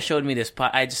 Rika showed me this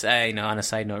I know, on a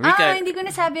side note. Rika, hindi ko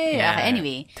nasabi. Yeah. Okay,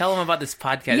 anyway. Tell them about this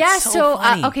podcast. Yeah, it's so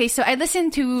funny. okay, so I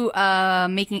listened to not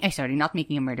Making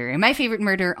a Murderer. My Favorite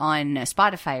Murder on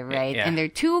Spotify, right? Yeah. And they're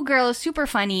two girls, super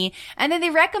funny. And then they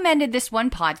recommended this one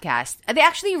podcast. They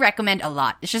actually recommend a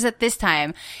lot. It's just that this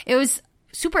time, it was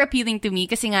super appealing to me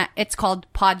kasi nga it's called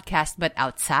Podcast But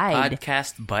Outside.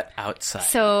 Podcast But Outside.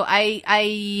 So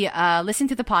I listened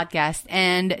to the podcast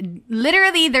and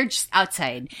literally they're just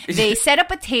outside. They set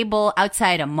up a table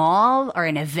outside a mall or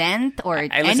an event or I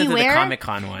anywhere. listened to the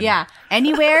Comic-Con one. Yeah,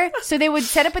 anywhere. So they would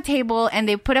set up a table and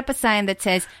they put up a sign that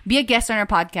says, be a guest on our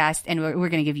podcast and we're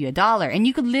going to give you $1. And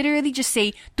you could literally just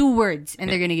say 2 words and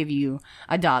they're going to give you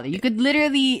 $1. You could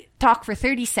literally talk for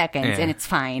 30 seconds and it's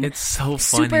fine. It's so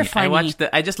funny. Super funny.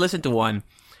 I just listened to one,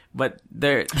 but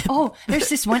there's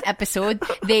this one episode.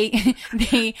 They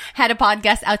had a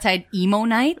podcast outside emo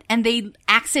night and they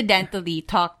accidentally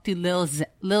talked to Lil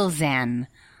Xan.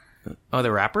 Oh,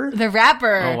 the rapper? The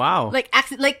rapper. Oh, wow. Like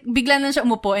bigla lang siya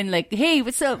umupo and like, hey,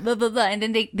 what's up? Blah, blah, blah. And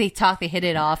then they talk, they hit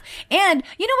it off. And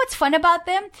you know what's fun about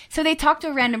them? So they talk to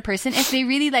a random person. If they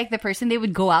really like the person, they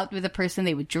would go out with the person,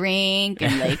 they would drink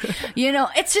and like,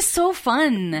 it's just so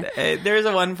fun. There's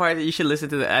a one part that you should listen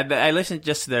to. I listened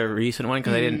just to the recent one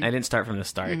because I didn't start from the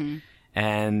start. Mm-hmm.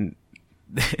 And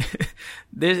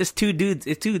there's two dudes,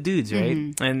 right?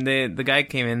 Mm-hmm. And the guy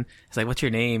came in, he's like, what's your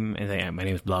name? And he's like, my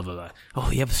name is blah, blah, blah. Oh,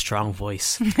 you have a strong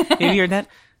voice. Have you heard that?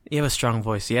 You have a strong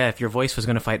voice. Yeah, if your voice was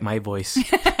going to fight my voice,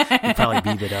 you'd probably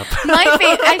beat it up. My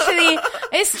face,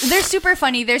 actually, they're super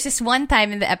funny. There's this one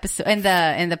time in the episode, in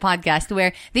the podcast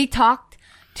where they talked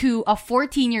to a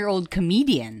 14-year-old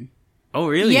comedian. Oh,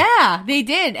 really? Yeah, they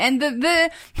did. And the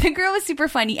girl was super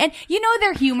funny. And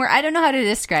their humor, I don't know how to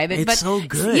describe it. It's so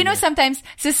good. Sometimes,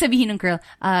 sasabihin ng girl,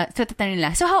 so tatanong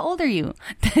nila, so how old are you?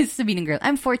 Sasabihin ng girl,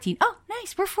 I'm 14. Oh,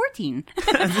 nice, we're 14.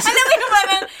 And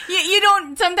then you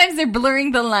don't, sometimes they're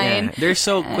blurring the line. Yeah, they're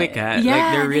so quick, Yeah, like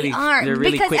they're really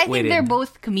because quick-witted. I think they're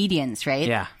both comedians, right?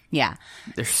 Yeah. Yeah.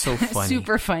 They're so funny.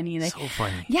 Super funny. Like, so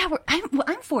funny. Yeah,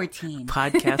 I'm 14.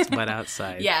 Podcast But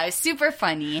Outside. Yeah, it's super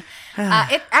funny.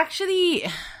 It actually...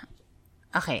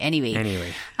 Okay,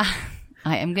 anyway.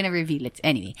 I'm gonna reveal it.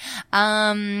 Anyway.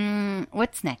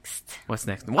 What's next?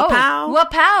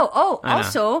 Wapow! Oh,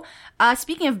 also,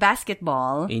 speaking of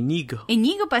basketball...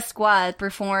 Inigo Pascual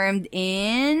performed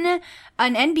in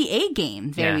an NBA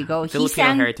game. There we go.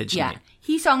 Filipino Heritage Night.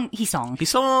 He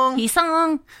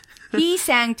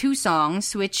sang 2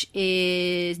 songs, which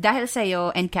is Dahil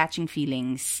Sa'yo and Catching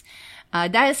Feelings.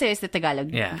 Dahil Sa'yo is the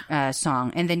Tagalog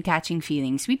song, and then Catching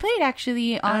Feelings. We played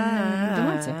actually on the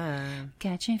one.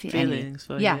 Catching Feelings.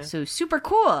 So super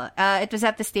cool. It was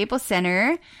at the Staples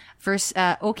Center versus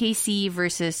OKC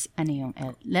versus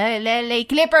LA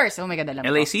Clippers. Oh my God, alam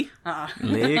ko.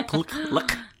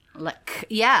 LAC?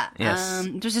 Yeah. Yes.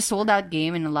 It was a sold out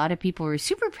game and a lot of people were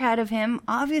super proud of him.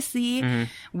 Obviously,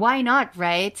 why not,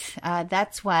 right?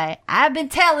 That's why I've been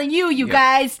telling you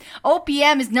guys,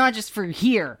 OPM is not just for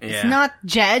here. Yeah. It's not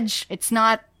Jedge. It's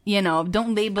not,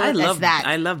 don't label it as that.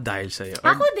 I love Dahil Sa'yo.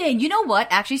 Ako din. You know what?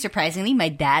 Actually, surprisingly, my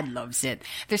dad loves it.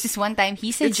 There's this one time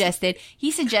he suggested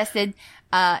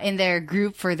in their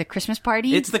group for the Christmas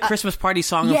party. It's the Christmas party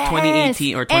song of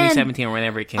 2018 or 2017 or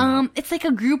whenever it came out. It's like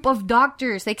a group of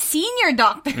doctors, like senior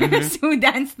doctors who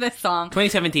dance the song.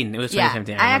 2017. It was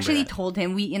 2017. I actually told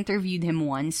him, we interviewed him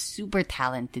once. Super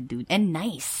talented dude. And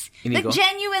nice. Inigo? Like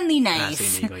genuinely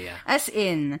nice. Inigo, yeah. As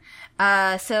in.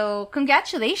 So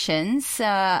congratulations.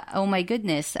 Oh my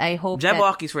goodness. I hope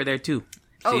Jabberwockies were there too.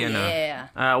 Oh, yeah.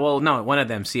 Well, no, one of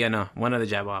them. One of the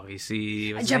Jabberwockies.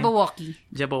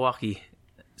 Jabberwocky.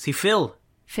 Si Phil.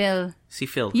 Si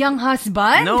Phil. Young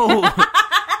husband? No.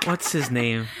 What's his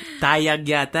name? Tayag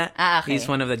yata. Okay. He's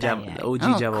one of the OG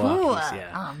Jabberwockies. Cool.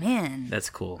 Yeah. Oh, man. That's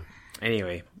cool.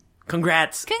 Anyway.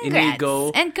 Congrats.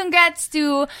 Inigo. And congrats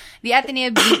to the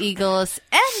Ateneo Blue Eagles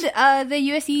and the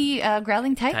USC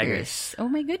Growling Tigers. Oh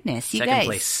my goodness. You Second guys,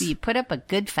 place. You put up a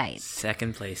good fight.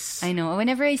 Second place. I know.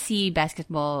 Whenever I see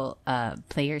basketball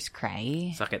players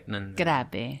cry, sakit nun.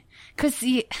 Grabe. Because,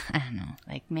 I don't know,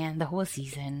 like, man, the whole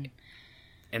season.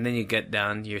 And then you get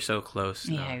down, you're so close.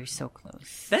 Yeah, you're so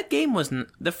close. That game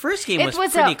the first game was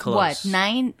pretty close.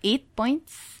 What, 8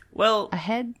 points? Well,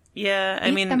 ahead? Yeah,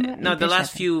 I mean, no, the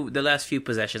last few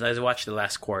possessions. I watched the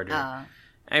last quarter.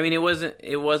 I mean, it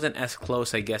wasn't as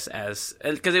close, I guess, as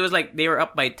because it was like they were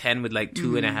up by 10 with like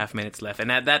 2.5 minutes left,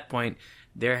 and at that point,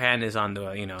 their hand is on the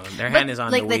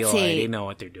the wheel. They know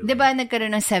what they're doing. Diba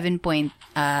nagkaroon ng 7-point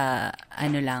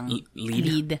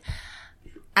lead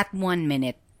at 1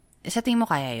 minute. Sa tingin mo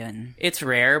kaya yun? It's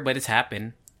rare, but it's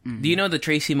happened. Do you know the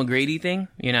Tracy McGrady thing?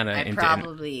 You're not into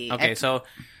probably. Okay, so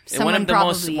one of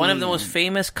the most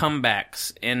famous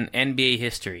comebacks in NBA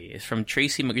history is from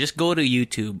Tracy McGrady. Just go to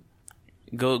YouTube.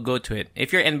 Go to it.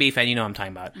 If you're an NBA fan, you know what I'm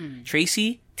talking about.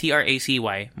 Tracy, Tracy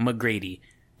McGrady.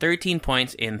 13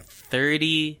 points in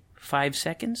 35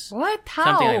 seconds. What? How?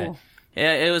 Something like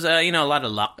that. It was a lot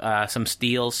of luck, some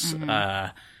steals,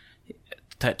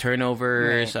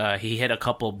 turnovers. Right. He hit a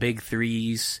couple big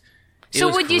threes.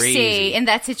 So would you say in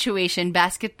that situation,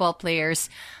 basketball players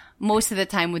most of the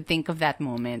time would think of that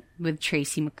moment with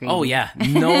Tracy McGrady? Oh yeah,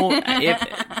 no.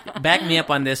 Back me up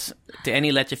on this to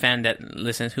any Leche fan that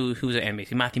listens who's an NBA.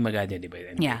 Si Matthew Magada,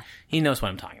 diba? Yeah, he knows what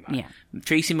I'm talking about. Yeah,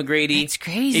 Tracy McGrady. It's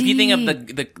crazy. If you think of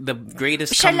the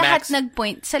greatest siya comebacks, lahat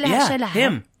nagpoint. Siya lahat.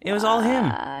 Him. It was all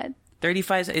him.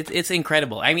 35. It's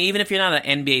incredible. I mean, even if you're not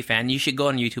an NBA fan, you should go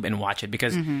on YouTube and watch it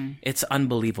because it's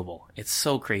unbelievable. It's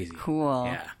so crazy. Cool.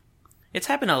 Yeah. It's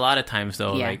happened a lot of times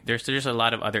though. Yeah. Like there's a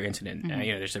lot of other incidents.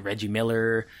 There's a Reggie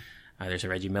Miller.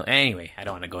 Anyway, I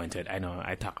don't want to go into it. I know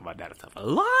I talk about that stuff a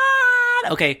lot.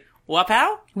 Okay,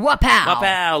 Wapow.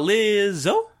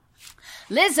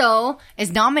 Lizzo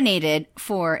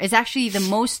is actually the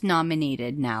most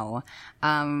nominated now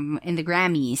in the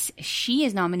Grammys. She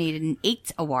is nominated in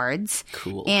 8 awards.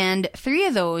 Cool. And 3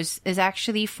 of those is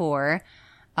actually for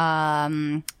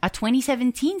a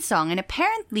 2017 song. And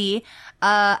apparently,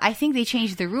 I think they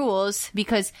changed the rules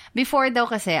because before daw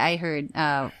kasi I heard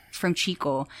from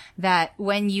Chico that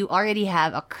when you already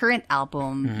have a current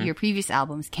album, your previous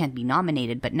albums can't be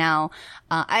nominated. But now,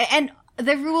 and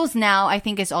the rules now I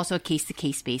think is also a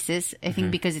case-to-case basis. I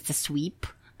think because it's a sweep.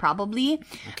 Probably.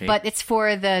 Okay. But it's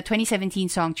for the 2017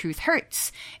 song Truth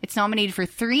Hurts. It's nominated for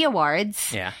 3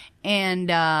 awards. Yeah.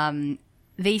 And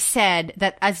they said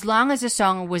that as long as the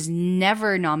song was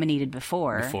never nominated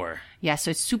before. Yeah,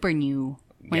 so it's super new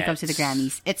when it comes to the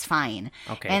Grammys. It's fine.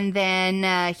 Okay. And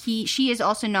then she is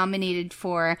also nominated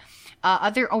for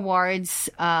other awards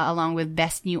along with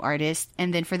Best New Artist.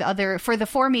 And then for the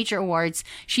 4 major awards,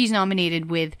 she's nominated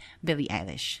with Billie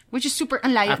Eilish, which is super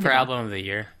unlayo. For Album of the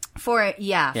Year. For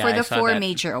the 4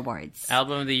 major awards.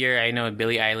 Album of the Year, I know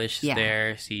Billie Eilish is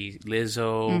there. See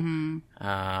Lizzo.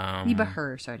 Iba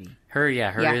her, sorry. Her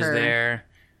is there.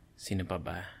 Sino pa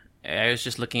ba? I was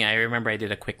just looking. I remember I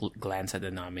did a quick glance at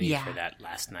the nominees for that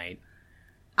last night.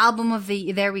 Album of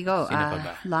the there we go. Sino pa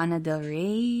ba? Lana Del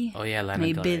Rey. Oh yeah,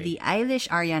 Lana Del Rey. Billie Eilish,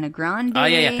 Ariana Grande. Oh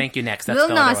yeah. Thank You Next. That's Lil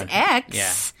the other Nas one. X.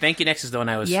 Yeah. Thank You Next is the one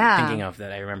I was thinking of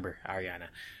that I remember. Ariana.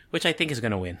 Which I think is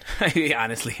gonna win.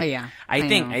 Honestly. Oh, yeah. I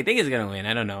think it's gonna win.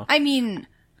 I don't know. I mean,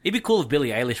 it'd be cool if Billie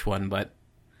Eilish won, but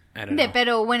I don't know.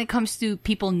 Pero when it comes to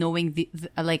people knowing the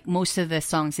like most of the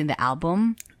songs in the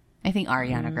album, I think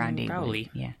Ariana Grande probably.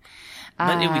 Would. Yeah.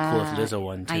 But it'd be cool if Lizzo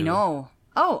won too. I know.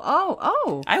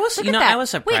 Oh. I was I was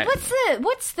surprised. Wait,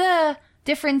 what's the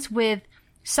difference with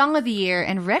Song of the Year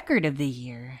and Record of the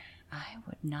Year? I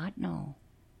would not know.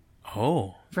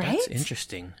 Oh, right? That's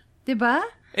interesting. Diba?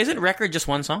 Isn't Record just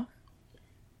one song?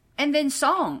 And then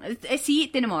song. See,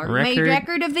 tinamor. May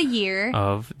Record of the Year.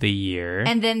 Of the Year.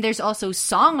 And then there's also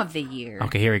Song of the Year.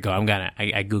 Okay, here we go.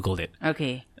 I Googled it.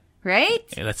 Okay. Right?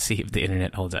 Okay, let's see if the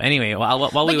internet holds up. Anyway, while we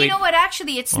wait. But you know what?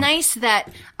 Actually, it's nice that,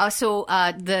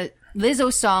 the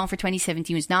Lizzo song for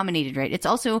 2017 was nominated, right? It's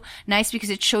also nice because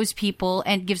it shows people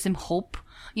and gives them hope.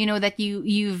 You know, that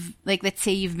you've, like, let's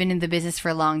say you've been in the business for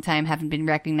a long time, haven't been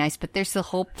recognized, but there's still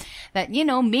hope that,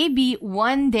 maybe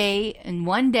one day in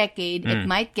one decade, it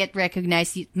might get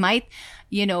recognized. It might,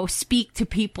 speak to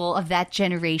people of that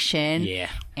generation. Yeah.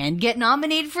 And get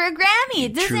nominated for a Grammy.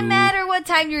 It doesn't matter what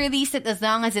time you release it, as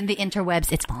long as in the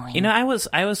interwebs, it's fine. I was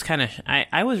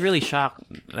really shocked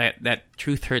that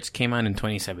Truth Hurts came out in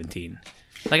 2017.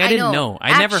 Like, I didn't know.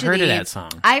 I never heard of that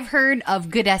song. I've heard of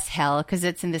Good as Hell because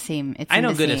it's in the same. I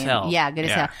know Good as Hell. Yeah, Good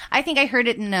as Hell. I think I heard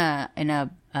it in a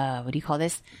what do you call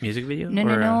this? Music video?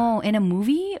 No. In a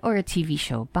movie or a TV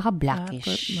show? Baka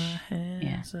Blackish. I put my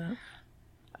hands up.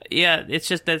 Yeah, it's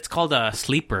just that it's called a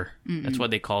sleeper. That's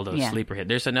what they call a sleeper hit.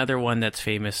 There's another one that's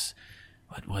famous.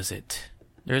 What was it?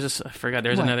 I forgot.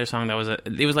 There's another song that was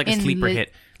it was like a sleeper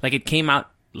hit. Like it came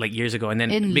out like years ago, and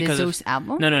then because Lizzo's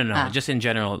album? No, just in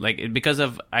general, like because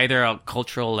of either a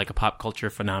cultural, like a pop culture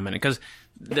phenomenon. Because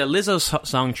the Lizzo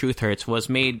song "Truth Hurts"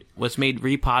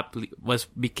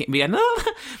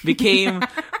 became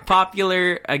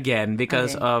popular again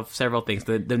because of several things.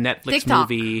 The Netflix TikTok.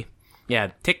 movie,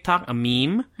 TikTok, a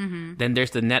meme. Then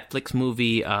there's the Netflix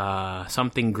movie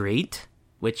Something Great,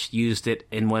 which used it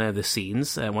in one of the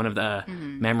scenes, one of the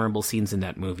memorable scenes in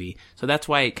that movie. So that's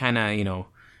why it kind of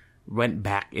went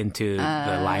back into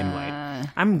the limelight.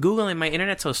 I'm Googling. My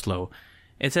internet's so slow.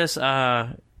 It says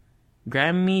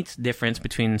Grammy's difference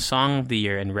between Song of the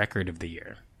Year and Record of the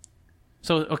Year.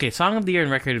 So, okay, Song of the Year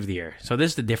and Record of the Year. So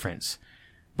this is the difference.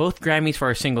 Both Grammys for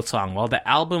a single song, while the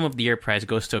Album of the Year prize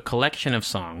goes to a collection of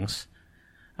songs.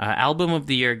 Album of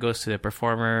the Year goes to the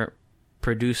performer,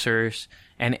 producers,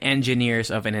 and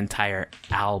engineers of an entire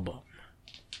album.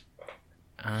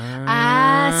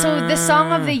 So the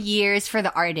Song of the Year is for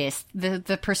the artist,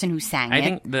 the person who sang it. I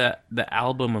think the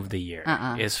Album of the Year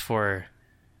is for...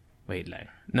 Wait, like...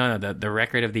 No, the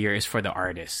Record of the Year is for the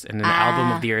artist. And then the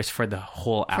Album of the Year is for the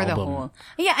whole album. For the whole.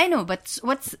 Yeah, I know, but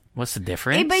what's the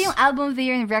difference? Iba yung Album of the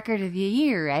Year and Record of the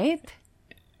Year, right?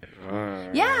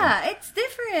 Yeah, it's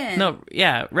different. No,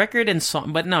 yeah, record and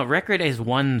song. But no, record is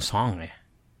one song.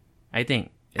 I think.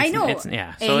 I know.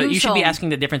 Yeah. So you should be asking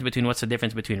the difference between what's the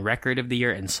difference between Record of the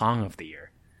Year and Song of the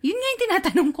Year. Yun nga yung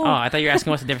tinatanong ko. Oh, I thought you were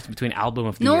asking what's the difference between Album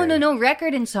of the Year. No.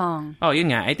 Record and song. Oh, yun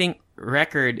nga. I think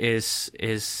record is...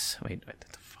 Wait, what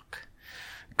the fuck?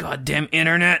 Goddamn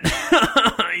internet.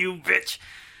 You bitch.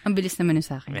 Ang bilis naman yun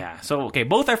sa akin. Yeah. So, okay.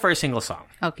 Both are for a single song.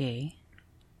 Okay.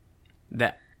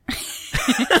 That...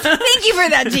 Thank you for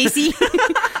that, JC.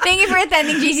 Thank you for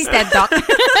attending JC's TED Talk.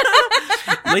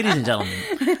 Ladies and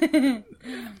gentlemen,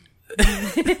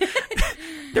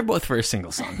 they're both for a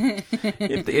single song.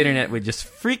 If the internet would just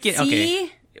freaking...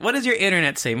 Okay. What does your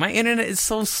internet say? My internet is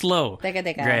so slow.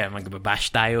 Teka. Graham,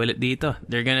 magbabash tayo ulit dito.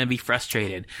 They're gonna be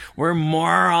frustrated. We're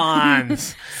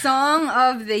morons. Song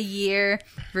of the Year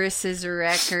versus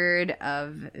Record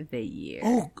of the Year.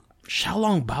 Oh,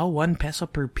 Xiaolong Bao, 1 peso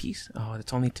per piece. Oh,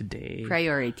 that's only today.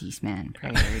 Priorities, man.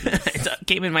 Priorities. It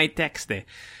came in my text.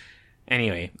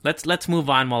 Anyway, let's move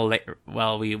on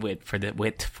while we wait for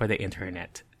the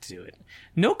internet to do it.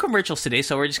 No commercials today,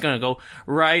 so we're just gonna go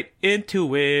right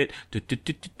into it.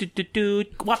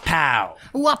 Wapow!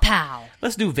 Wapow!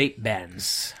 Let's do vape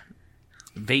bans.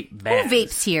 Vape Who bans.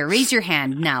 vapes here? Raise your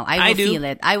hand now. I will feel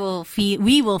it.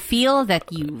 We will feel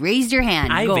that you raised your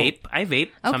hand. I Go. vape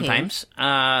Okay. sometimes.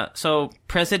 So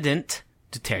President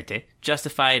Duterte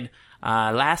justified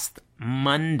last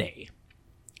Monday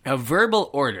a verbal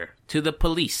order to the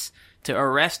police to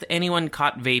arrest anyone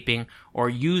caught vaping or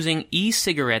using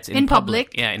e-cigarettes in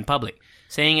public. Yeah, in public,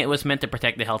 saying it was meant to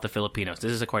protect the health of Filipinos.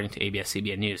 This is according to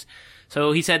ABS-CBN News.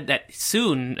 So he said that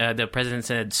soon, the president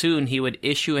said soon he would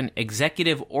issue an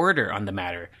executive order on the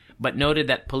matter, but noted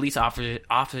that police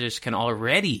officers can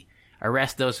already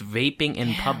arrest those vaping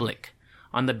in public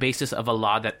on the basis of a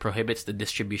law that prohibits the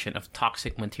distribution of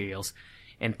toxic materials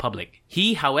in public.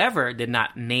 He, however, did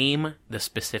not name the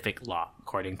specific law,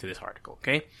 according to this article,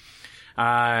 okay?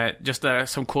 Just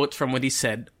some quotes from what he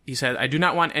said. He said, "I do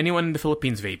not want anyone in the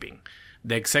Philippines vaping.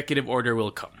 The executive order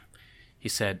will come." He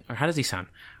said, or how does he sound?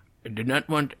 "I do not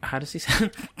want..." How does he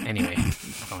sound? Anyway,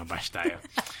 bash tayo.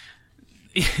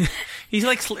 He's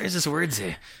like slurs his words.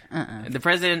 The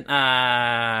president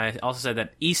also said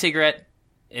that e-cigarette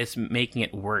is making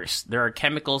it worse. There are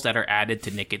chemicals that are added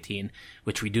to nicotine,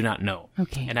 which we do not know.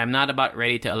 Okay. And I'm not about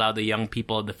ready to allow the young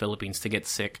people of the Philippines to get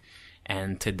sick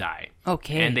and to die.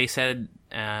 Okay. And they said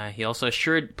he also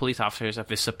assured police officers of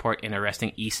his support in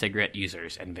arresting e-cigarette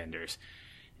users and vendors.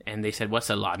 And they said, "What's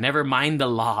the law? Never mind the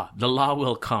law. The law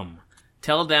will come.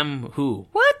 Tell them who."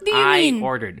 What do you mean? I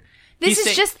ordered. This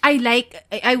is just,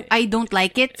 I don't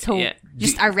like it, so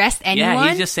just arrest anyone? Yeah,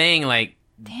 he's just saying, like,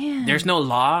 damn, there's no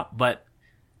law, but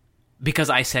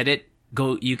because I said it,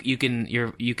 you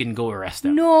can go arrest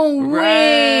them. No way.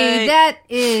 Right. That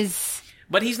is...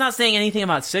 But he's not saying anything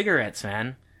about cigarettes,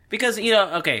 man. Because,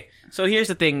 okay, so here's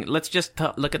the thing. Let's just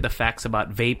look at the facts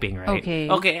about vaping, right?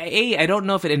 Okay, I don't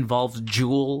know if it involves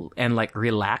Juul and, like,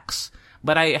 Relax,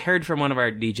 but I heard from one of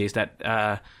our DJs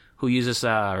that who uses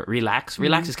Relax.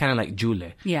 Relax is kind of like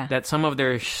Juul. Yeah. That some of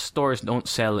their stores don't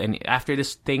sell, and after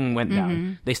this thing went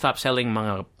down, they stopped selling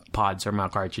mga pods or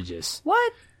mga cartridges.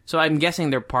 What? So I'm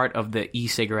guessing they're part of the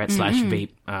e-cigarette /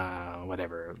 vape,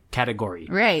 whatever, category.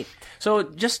 Right. So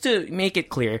just to make it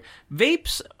clear,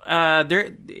 vapes,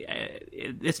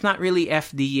 it's not really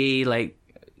FDA, like,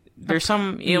 there's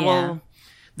some,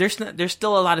 there's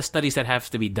still a lot of studies that have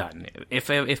to be done,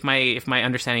 if my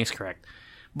understanding is correct.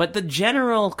 But the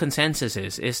general consensus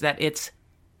is that it's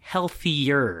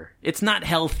healthier. It's not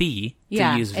healthy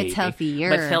to use vaping. It's healthier.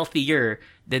 But healthier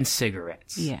than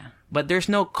cigarettes. Yeah. But there's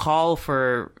no call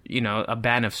for, a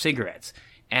ban of cigarettes.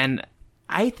 And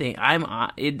I think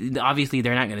obviously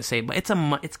they're not going to say, but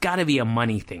it's got to be a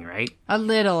money thing, right? A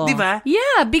little. Diba?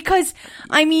 Yeah, because,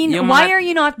 I mean, why are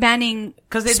you not banning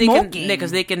smoking?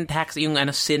 Because they can tax yung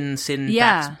sin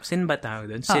tax. Sin ba tawag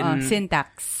dun? Sin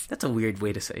tax. That's a weird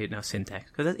way to say it now, sin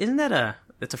tax. Because isn't that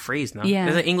that's a phrase, no? Yeah.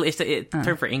 It's a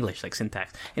term for English, like sin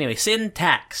tax. Anyway, sin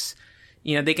tax.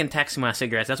 they can tax mga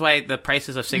cigarettes. That's why the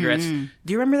prices of cigarettes.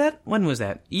 Do you remember that? When was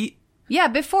that? Yeah,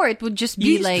 before it would just be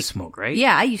you used like... to smoke, right?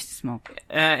 Yeah, I used to smoke.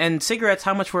 And cigarettes,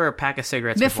 how much were a pack of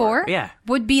cigarettes before? Yeah.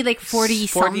 Would be like 40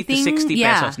 something. 40 to 60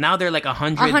 pesos. Now they're like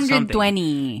 100 120.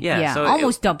 something. Yeah. So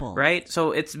almost double. Right?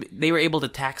 So they were able to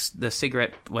tax the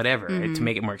cigarette whatever right, to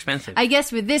make it more expensive. I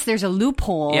guess with this, there's a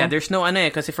loophole. Yeah, there's no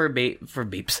kasi for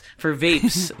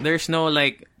vapes, there's no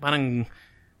like, parang,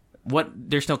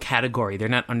 there's no category. They're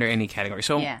not under any category.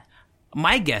 So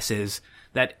my guess is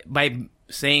that by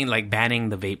saying like banning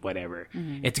the vape whatever,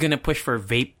 it's gonna push for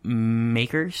vape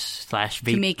makers / vape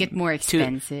to make it more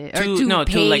expensive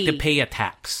to pay a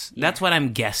tax. That's what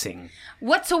I'm guessing.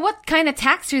 What kind of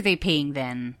tax are they paying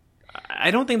then?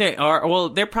 I don't think they are. Well,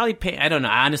 they're probably paying. I don't know.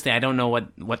 Honestly, I don't know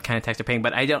what kind of tax they're paying,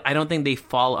 but I don't think they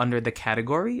fall under the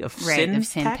category of sin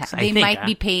tax. They might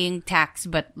be paying tax,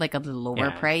 but like a little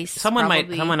lower price.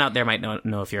 Someone out there might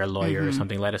know if you're a lawyer or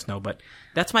something. Let us know. But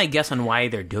that's my guess on why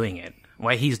they're doing it.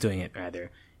 Why he's doing it,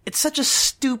 rather. It's such a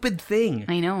stupid thing.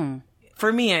 I know.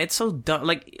 For me, it's so dumb.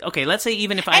 Like, okay, let's say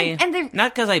even if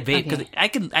not because I vape, because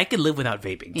I could live without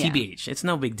vaping. Yeah. TBH, it's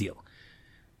no big deal.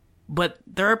 But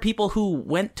there are people who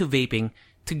went to vaping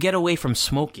to get away from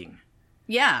smoking.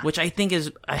 Yeah. Which I think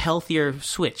is a healthier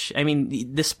switch. I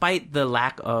mean, despite the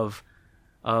lack of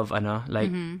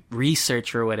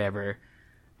research or whatever,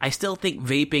 I still think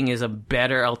vaping is a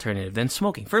better alternative than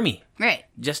smoking for me. Right.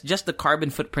 Just the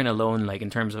carbon footprint alone, like in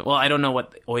terms of, well, I don't know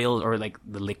what oil or like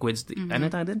the liquids, the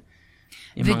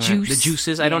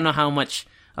juices. I don't know how much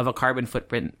of a carbon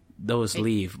footprint those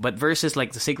leave, but versus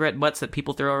like the cigarette butts that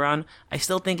people throw around, I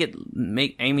still think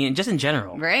just in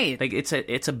general, right? Like it's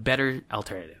a better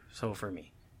alternative. So for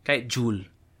me, okay, Juul,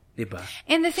 diba?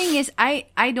 And the thing is, I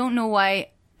don't know why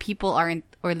people aren't,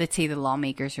 or let's say the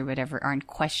lawmakers or whatever, aren't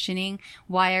questioning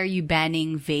why are you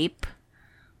banning vape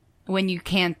when you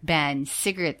can't ban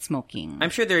cigarette smoking. I'm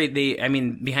sure I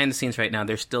mean, behind the scenes right now,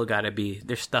 there's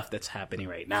stuff that's happening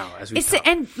right now as we talk.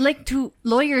 And like to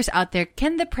lawyers out there,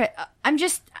 I'm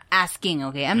just asking,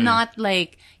 okay? I'm not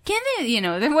like, can they,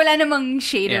 wala namang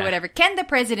shade or whatever. Can the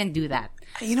president do that?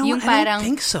 You know what? I don't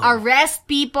think so. Arrest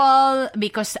people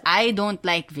because I don't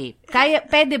like vape.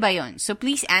 Pwede ba yun? So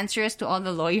please answer us to all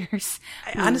the lawyers.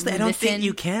 Honestly, I don't think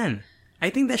you can. I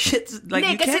think that shit's like,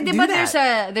 you can't do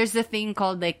that. There's a thing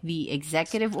called like the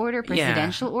executive order,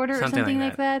 presidential order, or something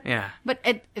like that. Yeah. But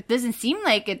it doesn't seem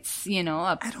like it's,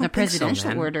 a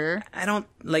presidential order. I don't,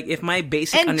 like, if my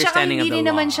basic understanding of the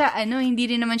law. Hindi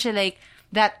rin naman siya like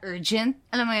that urgent.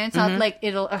 Alam mo yun? It's not like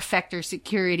it'll affect your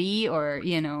security or,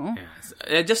 Yeah.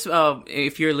 Just,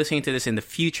 if you're listening to this in the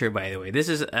future, by the way, this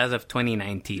is as of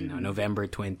 2019, November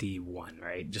 21,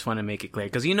 right? Just want to make it clear.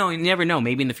 Because, you never know.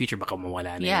 Maybe in the future, baka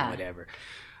mawala na whatever.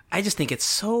 I just think it's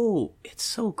so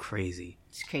crazy.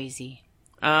 It's crazy.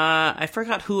 I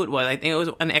forgot who it was. I think it was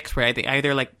an expert. I think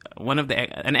either like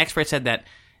an expert said that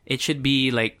it should be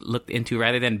like looked into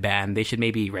rather than banned. They should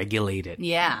maybe regulate it.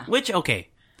 Yeah. Which, okay.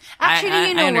 Actually,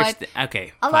 you know what?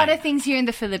 Okay. A lot of things here in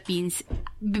the Philippines,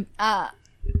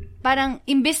 parang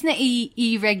imbes na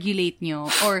i-regulate nyo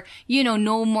or,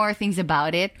 know more things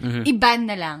about it, i-ban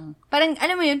na lang. Parang,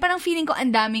 alam mo yun, parang feeling ko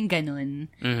ang daming ganun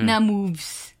na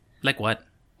moves. Like what?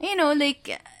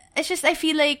 Like, it's just, I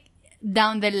feel like,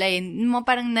 down the line,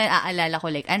 parang naaalala ko,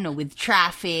 like, with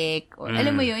traffic, or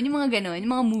alam mo yun, yung mga ganun, yung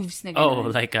mga moves na ganun.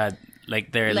 Oh,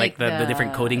 like the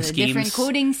different coding schemes? Different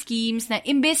coding schemes na,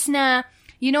 imbes na,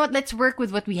 you know what, let's work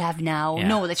with what we have now. Yeah.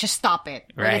 No, let's just stop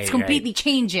it. Right, let's completely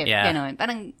change it. Yeah. Ganun.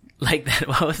 Parang, like that.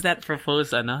 What was that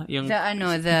proposed? Yung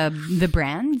the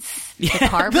brands, yeah, the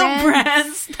car brands. The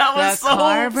brands. That was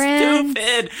so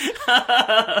stupid.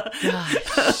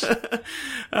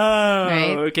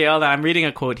 Right? Okay, hold on. I'm reading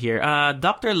a quote here.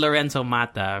 Dr. Lorenzo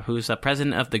Mata, who's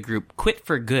president of the group Quit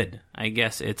for Good. I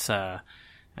guess it's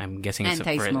I'm guessing it's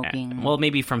anti-smoking. Well,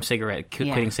 maybe from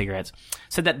quitting cigarettes.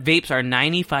 Said that vapes are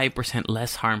 95%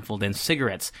 less harmful than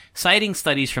cigarettes, citing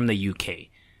studies from the UK.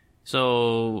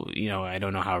 So, I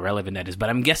don't know how relevant that is, but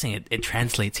I'm guessing it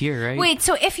translates here, right? Wait,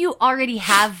 so if you already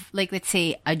have, like, let's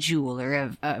say, a Juul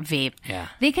or a vape,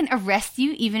 they can arrest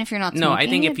you even if you're not smoking? No, I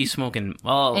think if you smoke in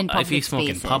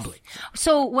public.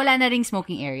 So, wala na ring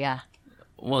smoking area?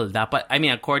 Well,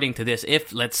 according to this,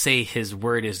 if, let's say, his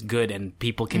word is good and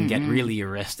people can get really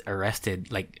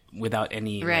arrested, like, without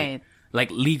any, right,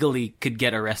 like legally could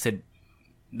get arrested,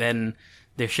 then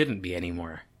there shouldn't be any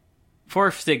more. For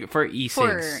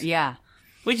e-cigs. Yeah.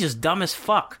 Which is dumb as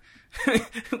fuck.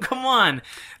 Come on.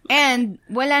 And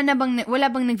wala bang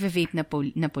nagve-vape na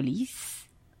police?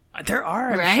 There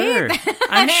are, right?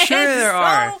 I'm sure there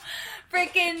are. So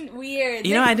freaking weird.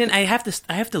 I have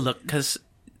to look because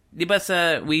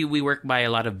Diba we work by a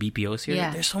lot of BPOs here.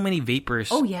 Yeah. There's so many vapors.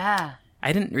 Oh, yeah.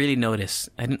 I didn't really notice.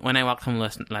 When I walked home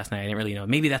last night, I didn't really know.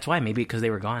 Maybe that's why. Maybe because they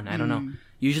were gone. I don't know.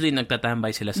 Usually,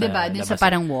 nagtatambay sila sa diba? Dun sa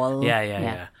parang wall.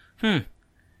 Yeah.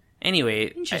 Anyway.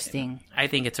 Interesting. I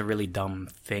think it's a really dumb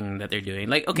thing that they're doing.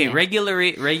 Like, okay,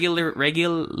 regulating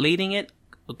it,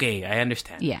 okay, I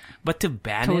understand. Yeah. But to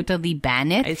ban totally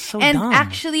ban it. It's so dumb. dumb. And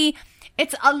actually,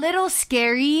 it's a little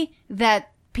scary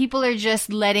that people are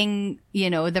just letting,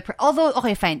 although,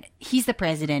 okay, fine, he's the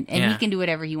president and he can do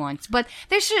whatever he wants. But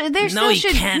there still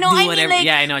should... Can't do whatever. Like,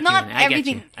 I know what not you mean. I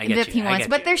everything that he wants.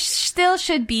 But there still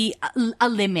should be a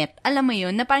limit. Alam mo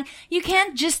yun, na parang, you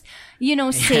can't just,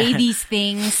 say these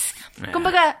things.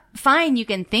 Kumbaga, fine, you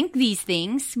can think these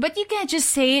things, but you can't just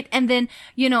say it and then,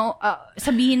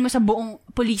 sabihin mo sa buong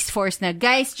police force na,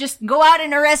 guys, just go out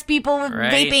and arrest people with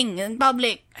vaping in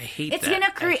public. I hate It's gonna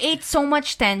create so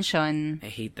much tension. I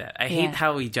hate that. I hate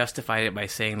how he justified it by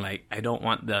saying, like, I don't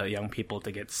want the young people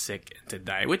to get sick and to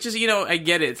die. Which is, I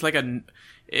get it. It's like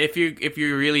if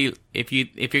you're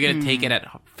gonna take it at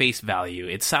face value,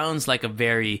 it sounds like a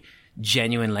very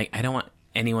genuine, like, I don't want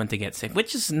anyone to get sick,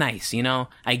 which is nice,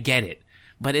 I get it.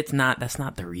 But that's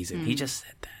not the reason. He just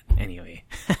said that. Anyway.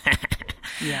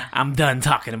 Yeah. I'm done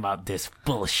talking about this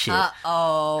bullshit.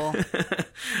 Uh-oh.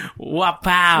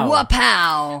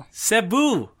 Wapow.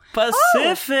 Cebu.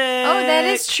 Pacific. Oh, that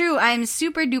is true. I'm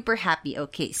super duper happy.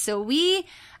 Okay, so we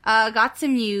got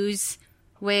some news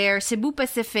where Cebu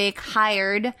Pacific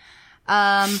hired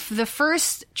the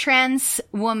first trans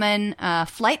woman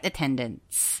flight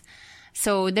attendants.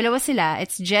 So, dalawa sila.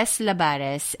 It's Jess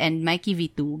Labares and Mikey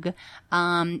Vitug.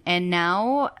 And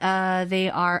now, they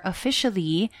are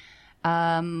officially,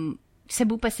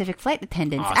 Cebu Pacific flight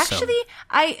attendants. Awesome. Actually,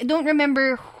 I don't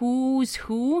remember who's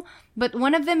who, but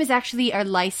one of them is actually a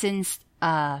licensed,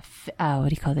 what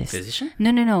do you call this? Physician?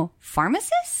 No.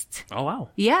 Pharmacist? Oh, wow.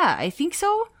 Yeah, I think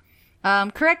so.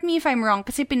 Correct me if I'm wrong,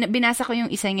 kasi binasa ko yung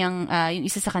isa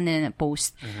sa kanila na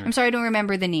post. Mm-hmm. I'm sorry, I don't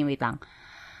remember the name. Wait lang.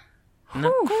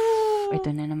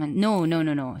 Ito na naman. No.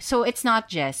 So, it's not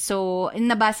Jess. So,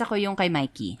 nabasa ko yung kay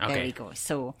Mikey. Okay. There we go.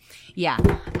 So, yeah.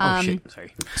 Shit.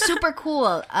 Sorry. Super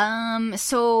cool.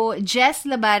 So, Jess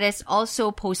Labares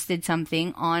also posted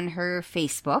something on her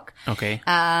Facebook. Okay.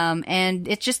 And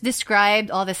it just described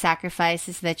all the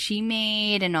sacrifices that she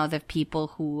made and all the people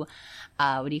who,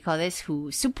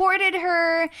 who supported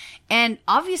her. And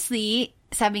obviously,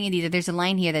 sabi nga dito, there's a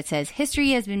line here that says,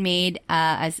 history has been made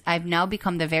as I've now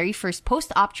become the very first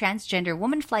post-op transgender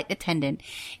woman flight attendant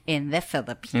in the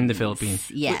Philippines.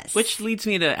 Yes. Which leads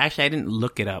me to, actually, I didn't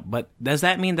look it up, but does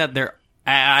that mean that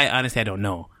I honestly, I don't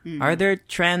know. Are there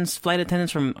trans flight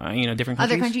attendants from, different countries?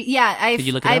 Other countries? Yeah. Did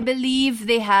you look it up? I believe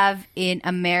they have in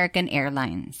American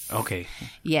Airlines. Okay.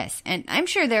 Yes. And I'm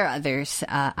sure there are others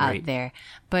out there.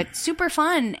 But super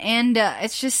fun. And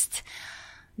it's just...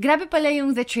 Grabe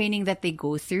pala the training that they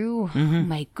go through. Mm-hmm. Oh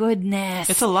my goodness.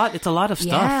 It's a lot of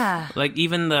stuff. Yeah. Like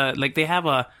even they have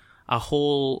a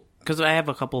whole, cause I have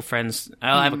a couple friends.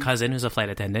 I have a cousin who's a flight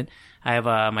attendant. I have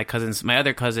my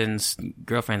other cousin's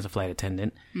girlfriend's a flight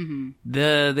attendant. Mm-hmm.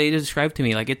 They described to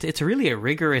me like it's really a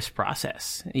rigorous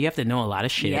process. You have to know a lot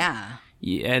of shit. Yeah.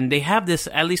 And they have this,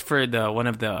 at least for one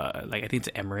of the, like I think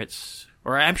it's Emirates,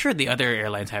 or I'm sure the other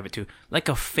airlines have it too, like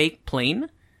a fake plane.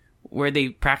 Where they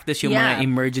practice yung mga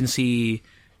emergency.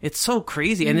 It's so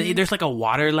crazy. And there's like a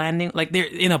water landing. Like they're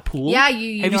in a pool. Yeah.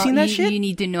 Have you seen that shit? You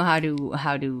need to know how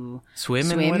to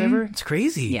swim and whatever. It's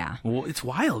crazy. Yeah. It's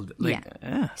wild. Like,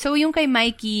 yeah. So yung kay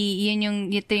Mikey,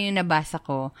 ito yung nabasa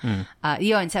ko.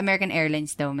 Yun, sa American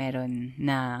Airlines daw meron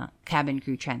na cabin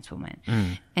crew trans woman.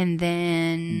 And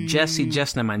then... Jess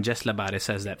naman, Jess Labares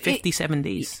says that 57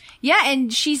 days. Yeah,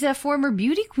 and she's a former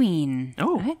beauty queen.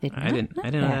 Oh, I didn't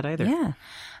know that either. Yeah.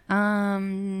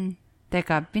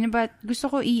 Teka, gusto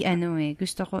ko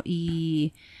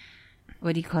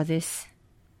what do you call this?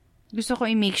 Gusto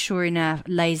ko make sure na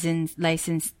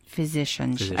licensed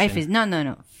physician.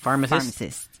 No.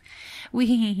 Pharmacist.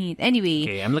 Anyway.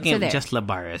 Okay, I'm looking at Jess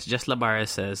Labares. Jess Labares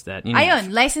says that,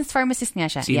 Ayun, licensed pharmacist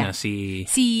nga siya. Sino? Yeah.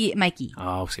 Si Mikey.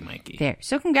 Oh, si Mikey. There.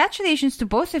 So congratulations to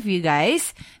both of you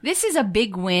guys. This is a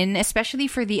big win, especially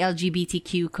for the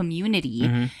LGBTQ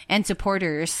community and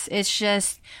supporters. It's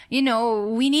just,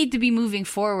 we need to be moving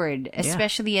forward,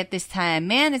 especially at this time.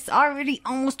 Man, it's already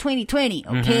almost 2020,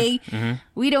 okay?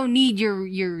 We don't need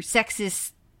your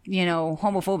sexist,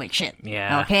 homophobic shit.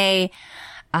 Yeah. Okay?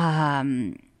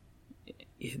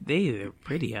 They're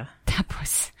pretty, huh?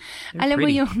 Tapos, alam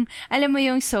mo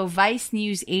yung, so Vice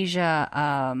News Asia,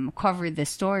 covered the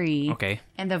story. Okay.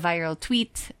 And the viral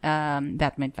tweet,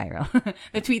 that went viral.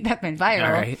 The tweet that went viral.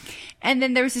 All right. And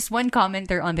then there was this one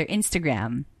commenter on their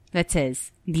Instagram. that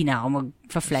says, hindi na ako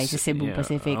mag-fly sa Cebu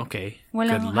Pacific. Okay.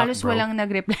 Halos walang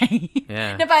nag-reply.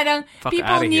 Yeah. Na parang, Fuck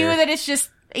people knew here. that it's just,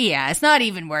 it's not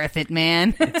even worth it,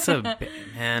 man. It's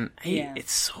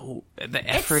it's so, the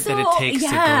effort that it takes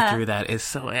to go through that is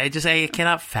so, I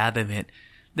cannot fathom it.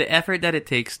 The effort that it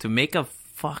takes to make a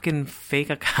fucking fake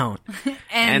account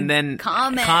and then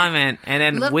comment and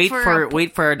then wait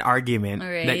for an argument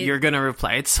that you're gonna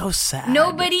reply. It's so sad.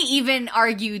 Nobody even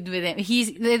argued with him.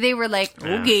 They were like,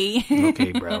 okay.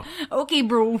 Okay, bro. Okay,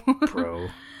 bro. Bro.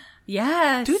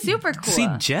 Yeah, dude, super cool. See,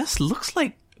 Jess looks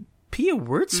like Pia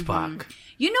Wurtzbach.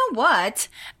 You know what?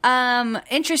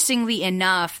 Interestingly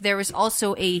enough, there was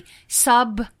also a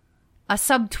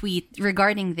subtweet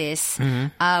regarding this,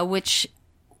 which,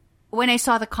 when I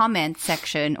saw the comment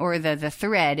section or the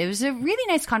thread, it was a really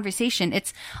nice conversation.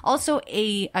 It's also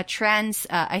a trans,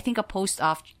 I think a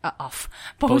post-op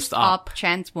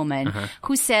trans woman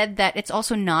who said that it's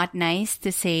also not nice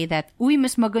to say that, uy,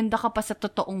 mas maganda ka pa sa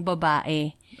totoong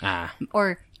babae.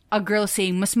 Or a girl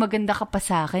saying, mas maganda ka pa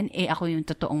sa akin, ako yung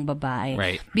totoong babae.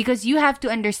 Right. Because you have to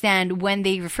understand, when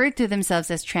they refer to themselves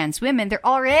as trans women, they're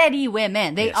already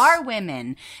women. They are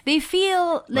women. They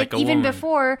feel like even woman.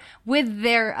 before, with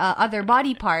their other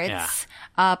body parts,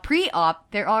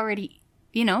 pre-op, they're already,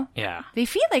 they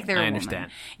feel like they're a woman. I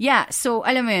understand. Yeah, so,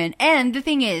 alam mo yun. And the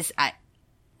thing is,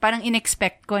 parang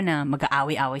in-expect ko na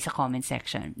mag-aaway-away sa comment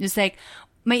section. It's like,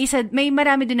 may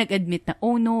marami din nag-admit na,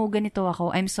 oh no, ganito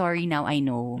ako. I'm sorry, now I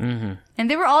know. Mm-hmm. And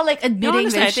they were all like admitting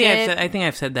their shit. I think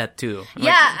I've said that too.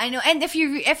 Yeah, I know. And if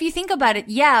you think about it,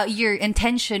 your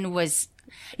intention was,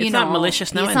 it's not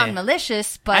malicious now. It's not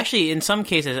malicious, but actually, in some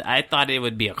cases, I thought it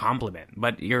would be a compliment.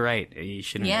 But you're right. You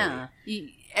shouldn't. Yeah,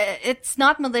 it's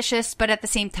not malicious, but at the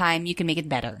same time, you can make it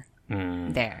better.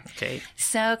 There. Okay.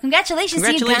 So, congratulations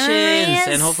to you guys.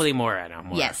 And hopefully more,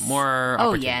 yes. More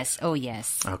opportunities. Oh,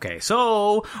 yes. Okay,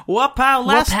 so, wapow,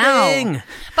 last thing.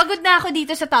 Pagod na ako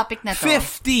dito sa topic na to.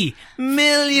 50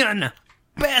 million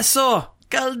peso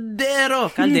Caldero.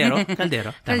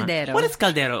 Caldero. What is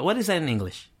Caldero? What is that in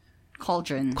English?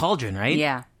 Cauldron. Cauldron, right?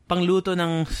 Yeah. Pangluto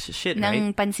ng shit, right?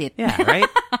 Ng pansit. Yeah, right?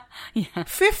 Yeah.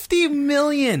 50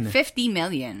 million. 50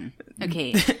 million.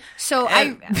 Okay. So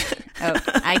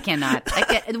I cannot.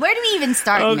 Where do we even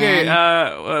start, okay,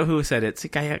 man? Who said it? Si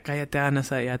Kayatana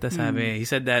yata sabi. He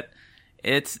said that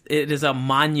it is a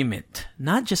monument,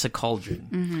 not just a cauldron.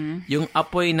 Mm-hmm. Yung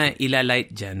apoy na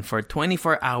ilalight dyan, for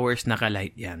 24 hours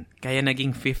nakalight yan. Kaya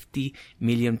naging 50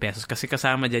 million pesos. Kasi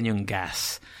kasama dyan yung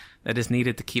gas that is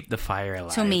needed to keep the fire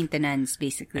alive. So maintenance,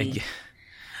 basically.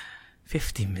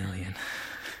 50 million.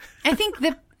 I think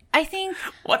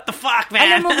what the fuck, man?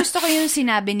 Alam mo, gusto ko yung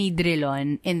sinabi ni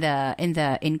Drillon in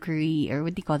the inquiry, or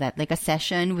what do you call that? Like a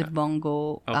session with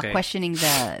Bongo, questioning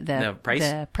the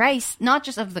price, not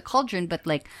just of the cauldron, but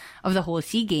like of the whole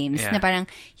SEA Games. Yeah. Na parang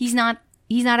he's not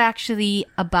actually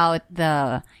about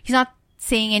he's not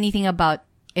saying anything about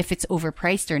if it's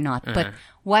overpriced or not, but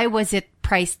why was it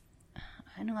priced?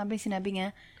 Ano nga ba yung sinabi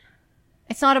niya?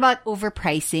 It's not about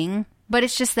overpricing, but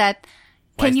it's just that.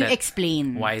 Can you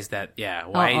explain? Why is that? Yeah.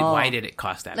 Why did it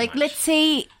cost that much? Like, let's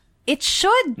say it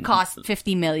should cost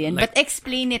 50 million, but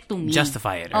explain it to me.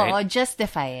 Justify it, right? Oh,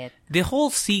 justify it. The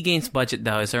whole SEA Games budget,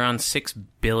 though, is around 6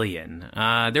 billion.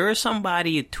 There was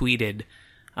somebody tweeted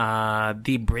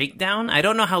the breakdown. I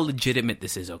don't know how legitimate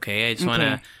this is, okay? I just want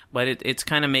to... But it's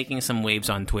kind of making some waves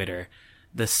on Twitter.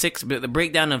 The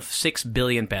breakdown of 6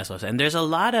 billion pesos. And there's a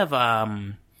lot of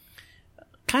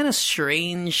kind of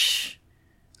strange...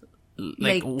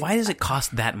 Like, why does it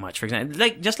cost that much? For example,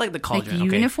 just like the cauldron,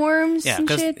 like uniforms, and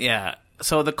shit? Yeah.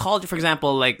 So the cauldron, for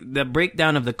example, like the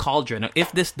breakdown of the cauldron.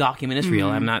 If this document is real,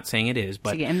 I'm not saying it is,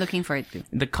 but I'm looking for it too.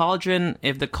 The cauldron,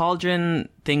 if the cauldron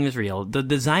thing is real, the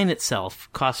design itself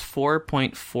costs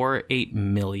 4.48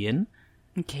 million.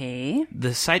 Okay.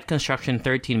 The site construction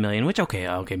 13 million, which okay,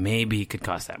 maybe it could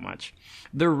cost that much.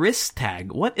 The wrist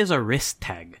tag. What is a wrist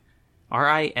tag?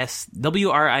 WRIST,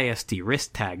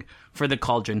 wrist tag for the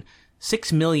cauldron.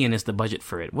 6 million is the budget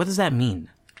for it. What does that mean?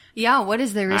 Yeah, what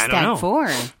is the wrist tag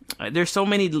for? There's so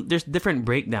many, there's different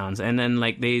breakdowns, and then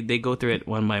like they go through it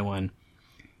one by one.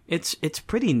 It's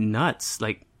pretty nuts.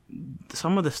 Like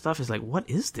some of the stuff is like, what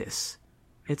is this?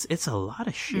 It's a lot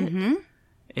of shit. Mm-hmm.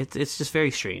 It's just very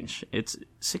strange. It's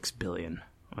 6 billion.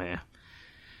 Oh, yeah.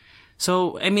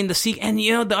 So, I mean, and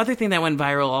the other thing that went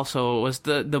viral also was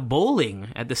the bowling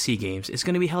at the SEA Games is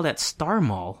going to be held at Star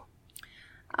Mall.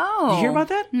 Oh. Did you hear about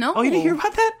that? No. Oh, you didn't hear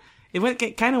about that?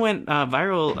 It kind of went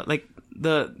viral. Like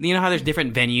you know how there's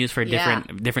different venues for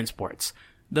different sports.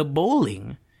 The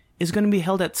bowling is going to be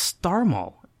held at Star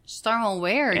Mall. Star Mall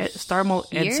where? Star Mall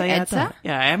here? EDSA.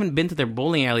 Yeah, I haven't been to their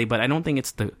bowling alley, but I don't think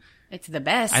it's the It's the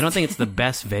best. I don't think it's the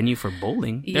best venue for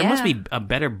bowling. There must be a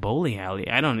better bowling alley.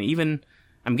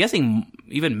 I'm guessing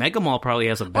even Mega Mall probably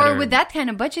has a better... Or with that kind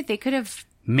of budget, they could have...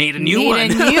 Made a new,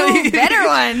 better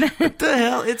one. What the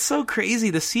hell? It's so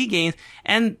crazy, the SEA Games.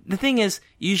 And the thing is,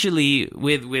 usually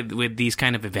with these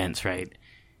kind of events, right?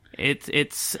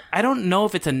 It's I don't know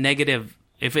if it's a negative,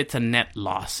 if it's a net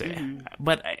loss.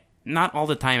 But not all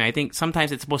the time. I think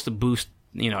sometimes it's supposed to boost,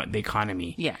 the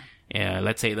economy. Yeah.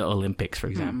 Let's say the Olympics, for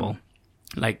example.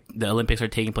 Like, the Olympics are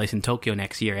taking place in Tokyo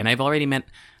next year. And I've already met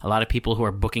a lot of people who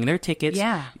are booking their tickets.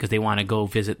 Because they want to go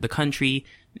visit the country.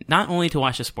 Not only to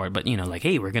watch the sport, but, like,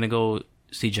 hey, we're going to go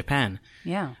see Japan.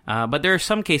 Yeah. But there are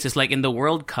some cases, like in the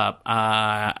World Cup,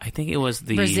 I think it was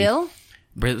the... Brazil?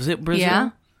 Brazil?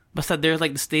 Yeah. But there's,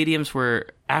 like, the stadiums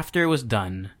where, after it was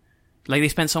done, like, they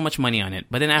spent so much money on it.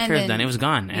 But then after it was done, it was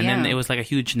gone. And then it was, like, a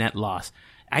huge net loss.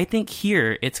 I think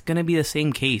here, it's going to be the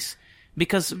same case.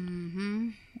 Because...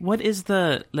 What is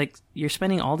you're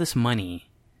spending all this money,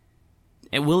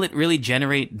 and will it really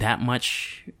generate that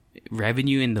much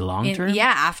revenue in the long term?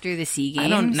 Yeah, after the SEA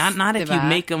Games. Not if you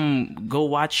make them go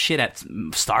watch shit at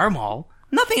Star Mall.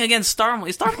 Nothing against Star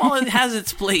Mall. Star Mall has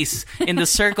its place in the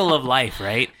circle of life,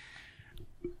 right?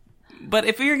 But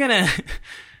if you're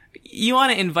you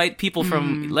want to invite people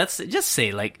from, let's just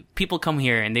say, like, people come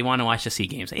here and they want to watch the SEA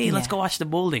Games. Hey, let's go watch the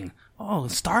bowling. Oh,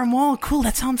 Star Mall? Cool,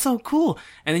 that sounds so cool.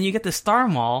 And then you get to Star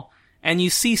Mall, and you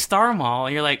see Star Mall,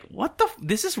 and you're like, what the...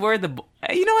 This is where the...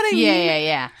 You know what I mean?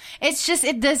 Yeah. It's just,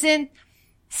 it doesn't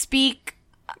speak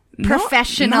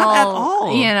professional... Not at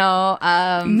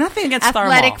all. Nothing against Star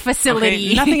Mall. Athletic facility.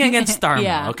 Okay? Nothing against Star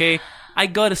Mall, okay?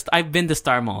 I've been to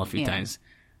Star Mall a few times.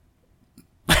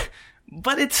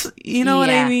 But it's, what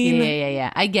I mean?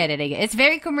 Yeah. I get it. It's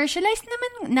very commercialized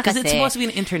naman. Because it's supposed to be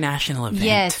an international event.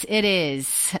 Yes, it is.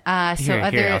 Here,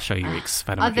 I'll show you.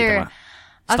 Star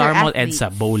Mall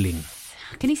EDSA Bowling.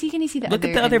 Can you see the Look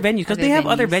at the other venues. Because they have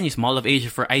other venues. Mall of Asia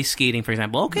for ice skating, for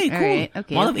example. Okay, cool. Right,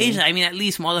 okay, Mall of Asia. I mean, at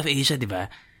least Mall of Asia, diba?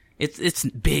 It's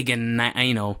big and,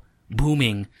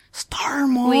 booming. Star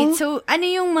Mall? Wait, so ano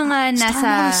yung mga nasa... Star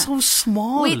Mall is so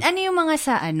small. Wait, ano yung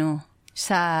mga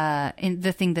in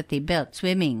the thing that they built?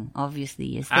 Swimming,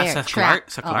 obviously, is there. Sa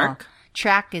Clark?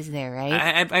 Track is there,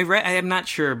 right? I'm not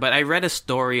sure, but I read a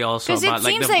story also about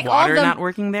the water not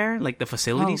working there, like the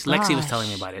facilities. Lexi was telling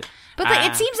me about it. But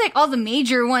it seems like all the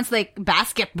major ones, like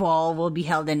basketball, will be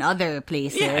held in other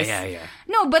places. Yeah.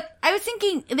 No, but I was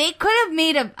thinking they could have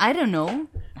made a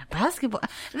basketball.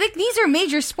 Like, these are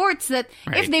major sports that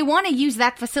if they want to use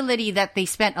that facility that they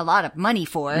spent a lot of money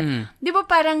for, di ba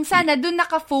parang sana dun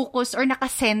naka-focus or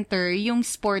naka-center yung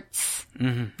sports.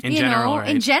 In general, right?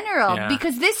 In general. Yeah.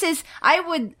 Because this is, I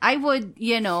would,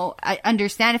 I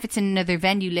understand if it's in another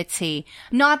venue, let's say,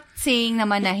 not saying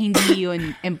naman na hindi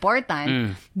yun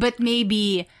important, but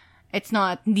maybe it's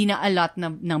not, hindi na a lot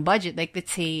ng budget. Like,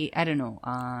 let's say, I don't know,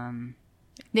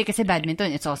 Hindi, kasi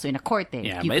badminton, it's also in a court.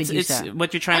 Yeah, but it's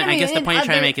what you're trying. I guess the point you're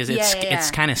trying to make is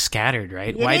it's kind of scattered,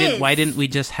 right? Why didn't we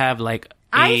just have like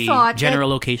a general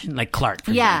location like Clark?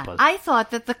 For example? I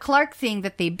thought that the Clark thing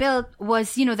that they built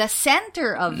was the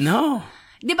center of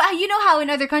Diba? You know how in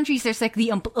other countries there's like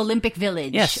the Olympic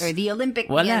Village or the Olympic.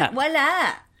 Wala.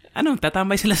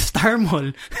 Tatambay sila sa Star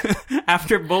Mall.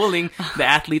 After bowling, the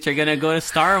athletes are gonna go to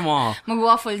Star Mall.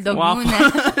 Mag-waffle dog muna.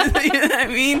 You know what I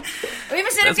mean? Uy,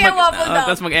 masarap yung waffle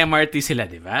dog. Tapos mag-MRT sila,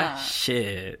 diba?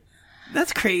 Shit.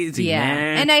 That's crazy,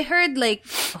 man. And I heard like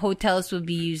hotels will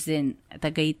be used in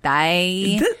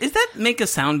Tagaytay. Does that make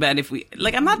us sound bad if we...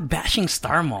 Like, I'm not bashing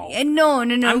Star Mall. No. I'm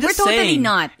just We're totally saying,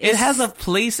 not. It has a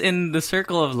place in the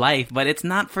circle of life, but it's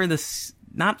not for this...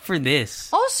 Not for this.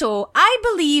 Also, I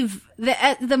believe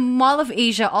the Mall of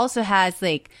Asia also has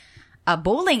like a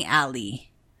bowling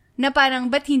alley. Na parang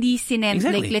ba't hindi exactly.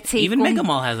 Like, let's say even Mega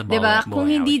Mall has a bowling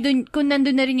alley. Kung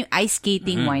nandun na rin yung ice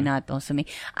skating, why not also make...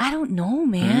 I don't know,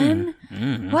 man.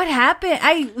 What happened?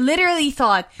 I literally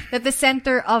thought that the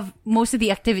center of most of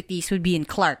the activities would be in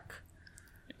Clark.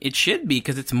 It should be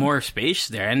because it's more space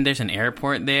there, and there's an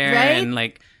airport there, right? And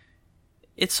like...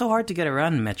 It's so hard to get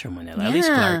around in Metro Manila. At least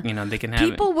Clark, they can have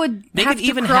people would they have could to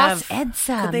even cross have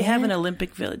EDSA. Could they have an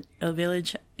Olympic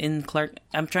village in Clark?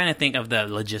 I'm trying to think of the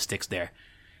logistics there.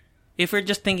 If we're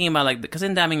just thinking about like, because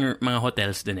in daming mga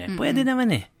hotels din pwede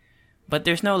naman eh. But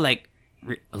there's no like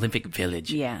Olympic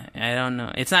village. Yeah, I don't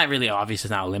know. It's not really obvious.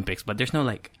 It's not Olympics, but there's no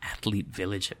like athlete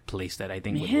village place that I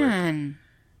think would work.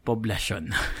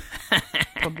 Poblacion.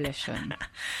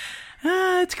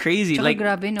 It's crazy. Tsaka like,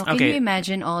 grabe, no? Can you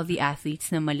imagine all the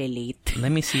athletes na malilate?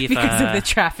 Let me see if because of the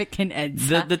traffic in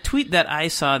EDSA. The tweet that I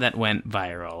saw that went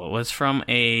viral was from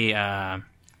a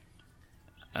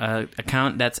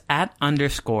account that's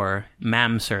 @_Mamser,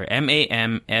 MAMSER.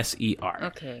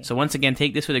 Okay. So once again,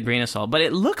 take this with a grain of salt. But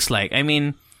it looks like, I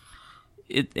mean,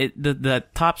 the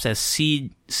top says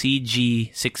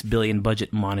CG 6 billion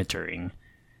budget monitoring.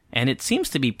 And it seems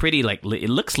to be pretty, like, it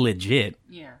looks legit.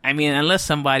 Yeah. I mean, unless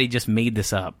somebody just made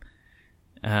this up.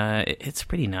 It's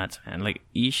pretty nuts, man. Like,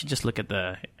 you should just look at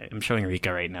I'm showing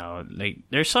Rika right now. Like,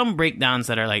 there's some breakdowns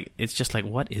that are like, it's just like,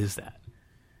 what is that?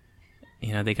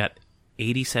 You know, they got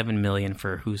 87 million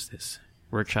for, who's this?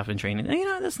 Workshop and training. You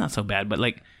know, that's not so bad, but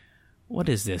like, what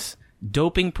is this?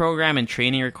 Doping program and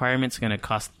training requirements going to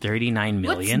cost 39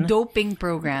 million. What's doping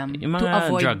program? Yung mga to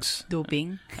avoid drugs.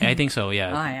 Doping? I think so, yeah.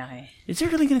 Okay. Is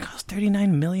it really going to cost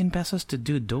 39 million pesos to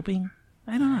do doping?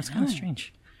 I don't know. It's kind of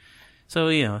strange. So,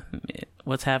 you know,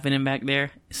 what's happening back there?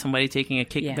 Is somebody taking a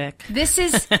kickback? Yeah. This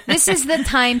is the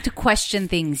time to question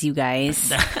things, you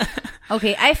guys.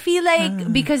 Okay, I feel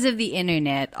like because of the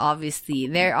internet, obviously,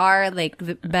 there are like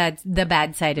the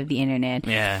bad side of the internet.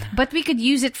 Yeah. But we could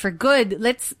use it for good.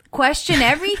 Let's question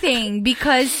everything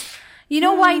because, you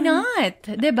know, why not?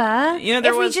 Diba? You know,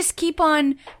 if we just keep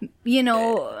on, you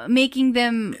know, making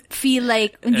them feel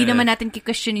like hindi naman natin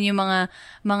kikwestyunin yung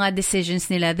mga decisions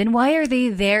nila, then why are they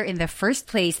there in the first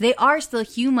place? They are still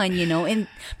human, you know, and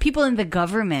people in the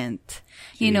government.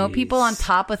 You know, people on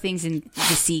top of things in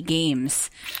the SEA Games.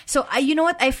 So, you know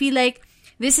what? I feel like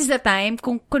this is the time,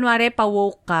 kung kunwari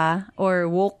pa-woke ka, or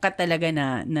woke ka talaga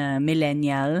na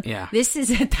millennial, this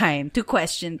is the time to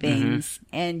question things.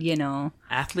 Mm-hmm. And, you know.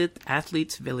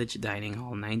 Athletes Village Dining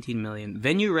Hall, 19 million.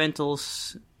 Venue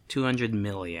rentals, 200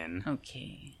 million.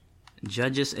 Okay.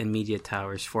 Judges and media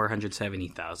towers,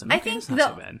 470,000. I think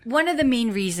one of the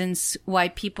main reasons why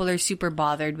people are super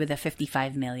bothered with the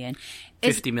 55 million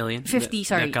is 50 million? 50,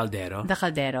 sorry. The Caldero. The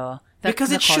Caldero.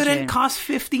 Because it shouldn't cost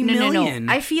 50 million.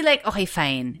 No. I feel like, okay,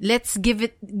 fine. Let's give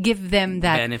them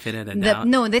that. Benefit of the doubt.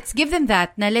 No, let's give them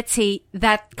that. Now, let's say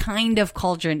that kind of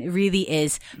cauldron really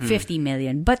is 50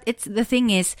 million. But the thing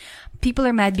is, people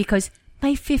are mad because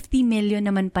may 50 million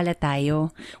naman pala tayo,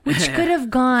 which could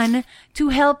have gone to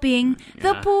helping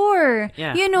the poor.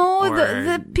 Yeah. You know,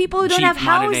 the people who don't have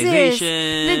houses.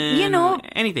 You know,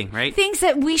 anything, right? Things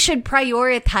that we should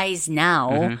prioritize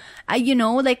now. Mm-hmm. You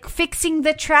know, like fixing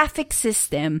the traffic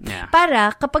system. Yeah.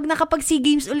 Para kapag nakapag-SEA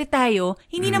Games ulit tayo,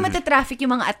 hindi na matatraffic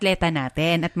yung mga atleta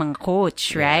natin at mga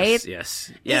coach, right?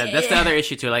 Yes. Yeah, that's the other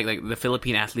issue too. Like the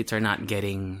Philippine athletes are not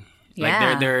getting...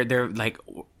 Like they're like,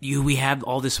 we have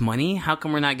all this money. How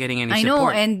come we're not getting any support? I know,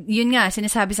 and yun nga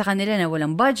sinasabi sa kanila na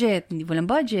walang budget,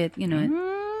 you know.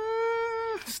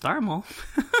 Star Mall,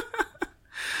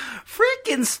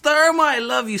 freaking Star Mall! I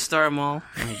love you, Star Mall.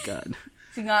 Oh my God.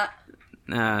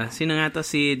 Sino nga to?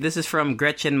 This is from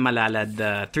Gretchen Malalad,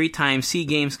 the 3-time SEA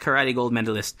Games karate gold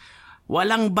medalist.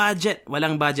 Walang budget,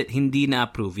 hindi na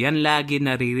approve. Yan lagi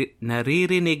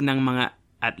naririnig ng mga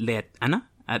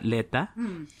atleta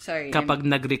kapag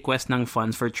nag-request ng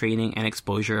funds for training and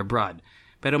exposure abroad.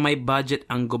 Pero may budget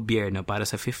ang gobyerno para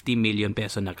sa 50 million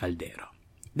peso na Caldero.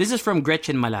 This is from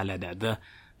Gretchen Malalada, the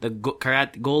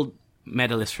karate gold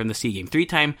medalist from the SEA Games.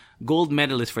 3-time gold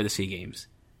medalist for the SEA Games.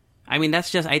 I mean,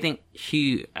 that's just, I think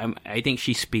she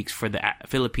speaks for the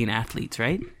Philippine athletes,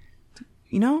 right?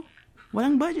 You know?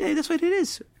 Walang budget. That's what it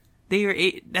is.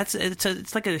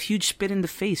 It's like a huge spit in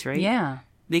the face, right? Yeah.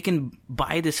 They can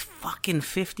buy this fucking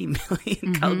 50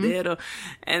 million Caldero,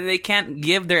 and they can't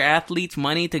give their athletes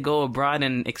money to go abroad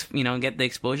and get the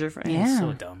exposure for it. Yeah. It's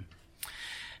so dumb.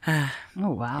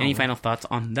 Oh wow! Any final thoughts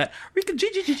on that?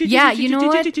 Yeah, you know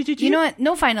what?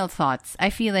 No final thoughts. I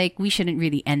feel like we shouldn't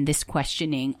really end this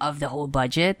questioning of the whole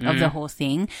budget of the whole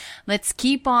thing. Let's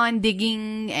keep on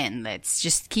digging, and let's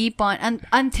just keep on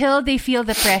until they feel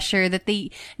the pressure that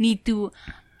they need to,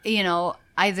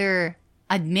 either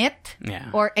admit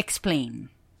or explain.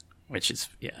 Which is,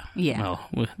 well,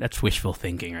 that's wishful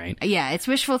thinking, right? Yeah, it's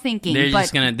wishful thinking. They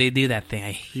do that thing.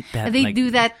 I hate that. They do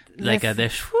that they're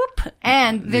swoop.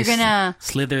 And they're gonna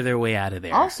slither their way out of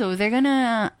there. Also, they're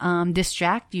gonna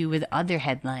distract you with other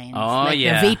headlines. Oh, like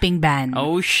the vaping ban.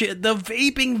 Oh shit, the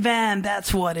vaping ban.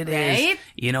 That's what it is.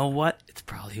 You know what? It's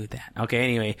probably with that. Okay,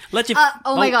 anyway.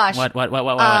 Oh my gosh. What?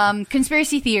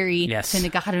 Conspiracy theory. Yes. So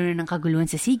nagkakaroon ng kaguluhan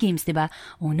sa SEA Games, diba?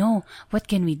 Oh no, what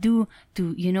can we do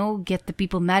to, get the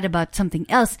people mad about something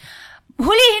else?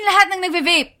 Hulihin lahat ng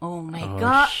nagve-vape. Oh my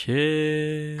God.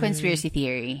 Shit. Conspiracy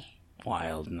theory.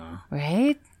 Wild, no?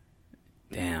 Right?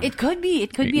 Damn. It could be a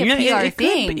PR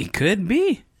thing. It could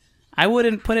be. I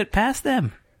wouldn't put it past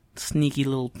them. Sneaky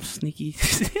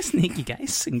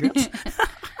guys and girls.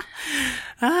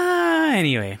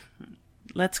 Anyway.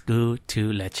 let's go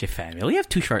to Leche Fan Mail. We have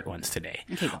 2 short ones today.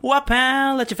 Okay,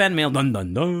 Wapal, Leche Fan Mail. Dun,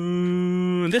 dun,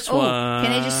 dun. This one.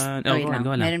 Can I just... wait lang.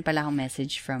 Go lang. Meron pala akong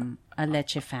message from a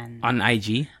Leche fan. On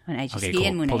IG? On IG. Okay,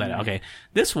 cool. Pull that out. Okay.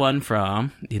 This one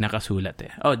from... Di nakasulat eh.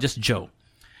 Oh, just Joe.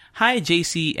 Hi,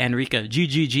 JC and Rika.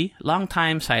 GGG. Long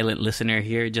time silent listener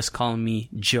here. Just call me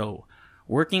Joe.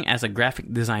 Working as a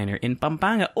graphic designer in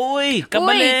Pampanga. Oy!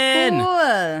 Kabalin! Uy,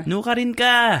 cool! Nuka rin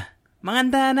ka!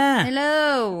 Manganda na!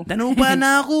 Hello! Danupa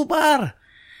na ako, par!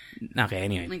 Okay,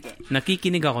 anyway. Okay.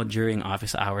 Nakikinig ako during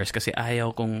office hours kasi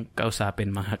ayaw kong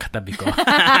kausapin mga katabi ko.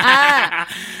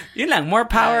 Yun lang. More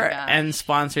power and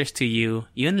sponsors to you.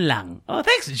 Yun lang. Oh,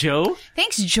 thanks, Joe.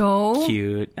 Thanks, Joe.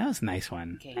 Cute. That was a nice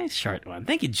one. Okay. Nice short one.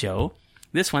 Thank you, Joe.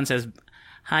 This one says,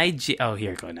 Hi, Oh,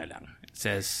 here ko na lang. It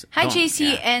says, Hi,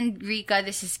 JC and Rika.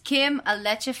 This is Kim, a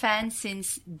Leche fan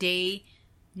since day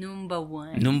number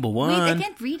 1. Number 1. Wait, I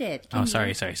can't read it. Can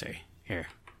sorry. Here.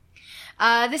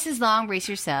 This is long. Brace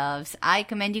yourselves. I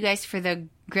commend you guys for the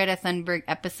Greta Thunberg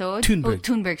episode.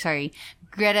 Thunberg,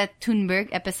 Greta Thunberg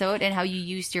episode and how you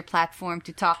used your platform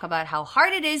to talk about how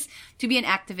hard it is to be an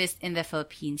activist in the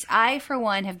Philippines. I, for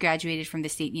one, have graduated from a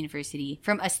state university,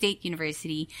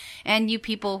 and you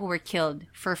people who were killed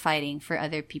for fighting for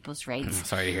other people's rights.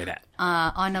 Sorry to hear that.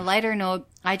 On a lighter note,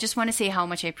 I just want to say how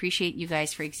much I appreciate you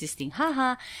guys for existing.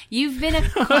 Haha. You've been a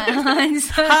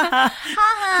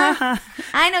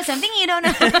I know something you don't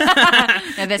know.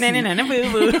 No, that's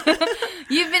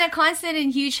You've been a constant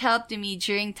and huge help to me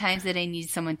during times that I need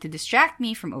someone to distract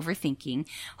me from overthinking,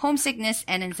 homesickness,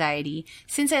 and anxiety.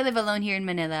 Since I live alone here in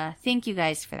Manila, thank you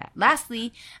guys for that.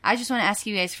 Lastly, I just want to ask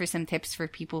you guys for some tips for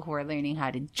people who are learning how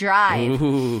to drive.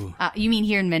 You mean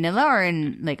here in Manila or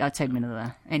in like outside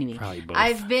Manila? Anyway, probably both.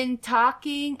 I've been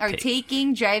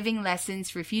taking driving lessons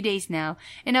for a few days now,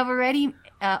 and I've already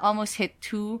almost hit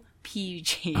 2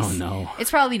 PUJs. Oh no.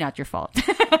 It's probably not your fault.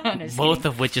 Both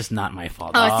of which is not my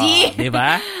fault. See?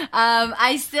 Diba?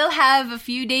 I still have a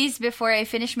few days before I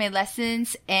finish my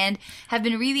lessons and have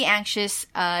been really anxious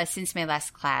since my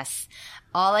last class.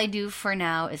 All I do for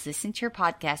now is listen to your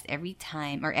podcast every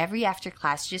time or every after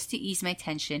class just to ease my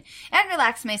tension and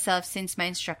relax myself since my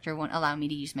instructor won't allow me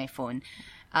to use my phone.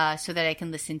 So that I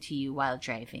can listen to you while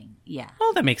driving. Yeah.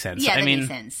 Well, that makes sense. Yeah, that makes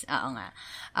sense.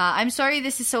 I'm sorry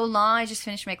this is so long. I just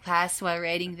finished my class while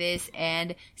writing this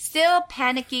and still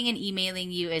panicking and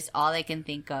emailing you is all I can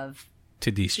think of.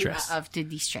 To de-stress. To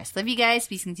de-stress. Love you guys.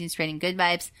 Please continue spreading good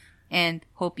vibes and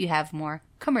hope you have more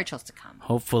commercials to come.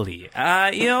 Hopefully.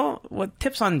 What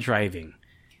tips on driving?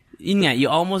 You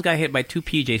almost got hit by 2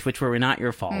 PJs, which were not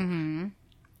your fault. Mm-hmm.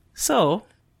 So...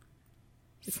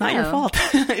 It's not your fault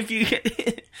if you get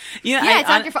hit. It's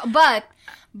not your fault.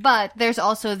 But there's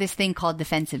also this thing called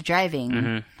defensive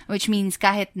driving, which means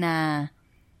kahit na...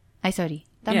 sorry.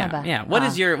 Tama ba? Yeah. What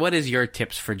is your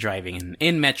tips for driving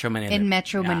in Metro Manila? In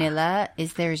Metro Manila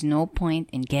is there's no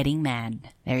point in getting mad.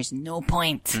 There's no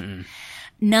point.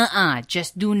 Nuh-uh.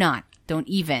 Just do not. Don't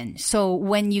even. So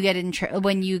when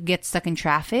you get stuck in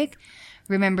traffic,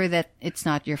 remember that it's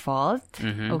not your fault.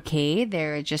 Okay,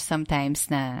 there are just sometimes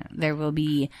there will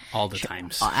be all the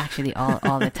times. Actually,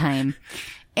 all the time,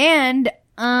 and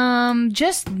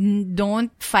just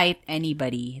don't fight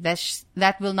anybody.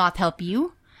 That will not help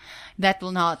you. That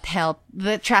will not help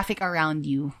the traffic around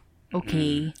you.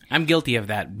 Okay, I'm guilty of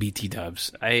that. BT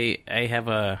Dubs. I have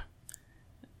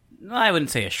I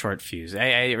wouldn't say a short fuse.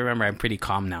 I remember I'm pretty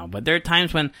calm now, but there are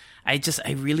times when I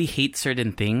really hate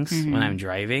certain things when I'm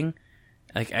driving.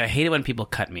 Like, I hate it when people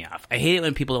cut me off. I hate it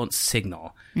when people don't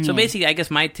signal. So basically, I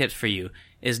guess my tips for you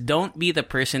is don't be the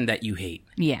person that you hate.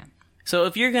 Yeah. So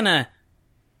if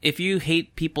you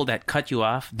hate people that cut you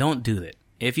off, don't do it.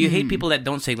 If you hate people that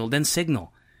don't signal, then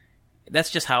signal.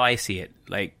 That's just how I see it.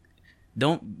 Like,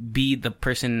 don't be the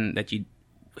person that you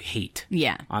hate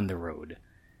on the road.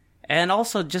 And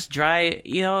also just drive,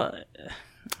 I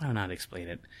don't know how to explain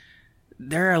it.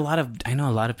 I know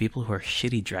a lot of people who are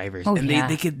shitty drivers, and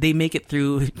they make it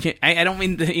through. I don't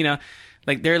mean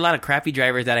like there are a lot of crappy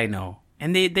drivers that I know,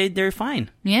 and they're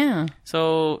fine. Yeah.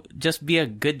 So just be a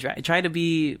good driver. Try to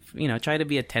be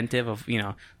attentive of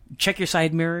check your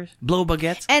side mirrors, blow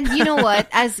baguettes. And you know what?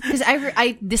 Because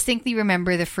I distinctly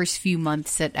remember the first few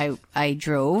months that I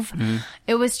drove,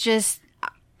 it was just.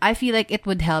 I feel like it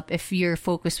would help if your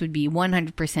focus would be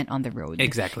 100% on the road.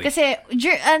 Exactly. Kasi,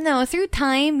 through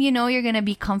time, you're gonna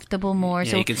be comfortable more. Yeah,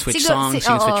 so you can switch songs, you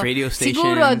can switch radio stations.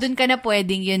 Siguro, dun ka na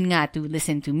pwedeng yun nga to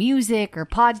listen to music or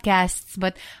podcasts.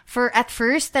 But at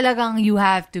first, talagang you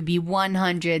have to be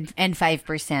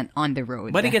 105% on the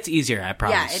road. But it gets easier, I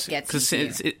promise. Yeah, it gets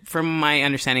easier. From my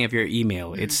understanding of your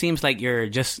email, it seems like you're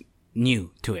just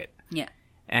new to it. Yeah.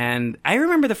 And I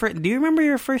remember do you remember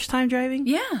your first time driving?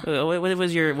 Yeah.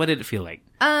 What did it feel like?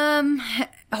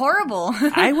 Horrible.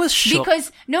 I was shocked.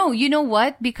 Because, no, you know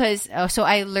what? Because, so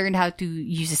I learned how to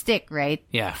use a stick, right?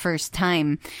 Yeah. First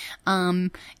time.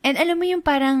 And alam mo yung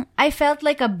parang, I felt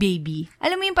like a baby.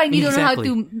 Alam mo yung parang you don't know how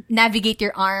to navigate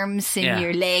your arms and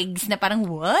your legs na parang,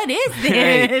 what is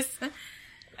this?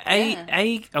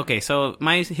 Okay, so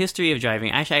my history of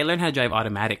driving, actually, I learned how to drive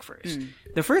automatic first.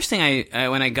 The first thing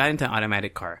when I got into an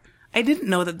automatic car, I didn't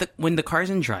know that when the car's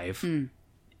in drive,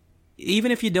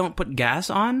 even if you don't put gas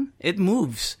on, it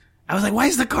moves. I was like, why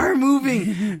is the car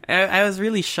moving? I was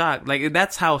really shocked. Like,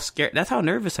 that's how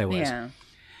nervous I was. Yeah.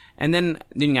 And then,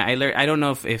 yun nga, I learned, I don't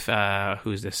know if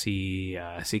who's the si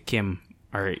Kim,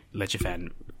 or Leche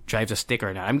Fan, drives a stick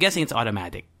or not. I'm guessing it's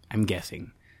automatic. I'm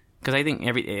guessing. Because I think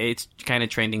it's kind of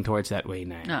trending towards that way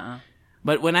now.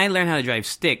 But when I learned how to drive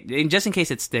stick, just in case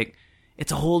it's stick,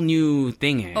 it's a whole new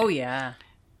thing. Eh? Oh, yeah.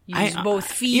 Use both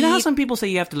feet. You know how some people say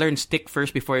you have to learn stick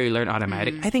first before you learn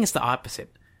automatic? I think it's the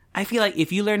opposite. I feel like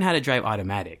if you learn how to drive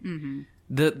automatic,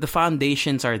 the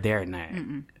foundations are there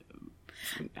now.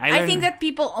 I think that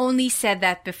people only said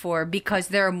that before because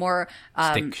there are more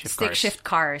stick shift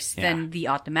cars than the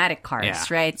automatic cars,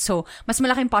 right? So, mas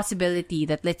malaking possibility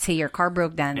that let's say your car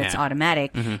broke down, that's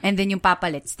automatic, and then yung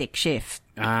papalit stick shift.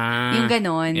 Yung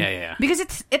ganon. Yeah. Because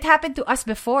it happened to us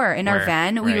before in our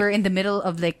van. We were in the middle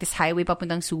of like this highway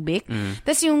papuntang Subic.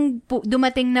 Tas yung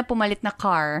dumating na pumalit na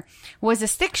car was a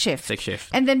stick shift.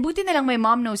 And then buti na lang my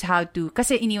mom knows how to,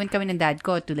 kasi iniwan kami ng dad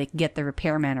ko to like get the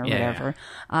repairman or whatever.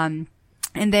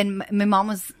 And then my mom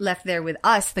was left there with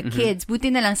us, the kids.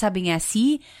 Buti na lang sabi niya,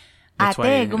 see,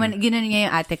 ate, ginanon niya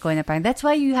yung ate ko na parang, that's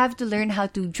why you have to learn how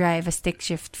to drive a stick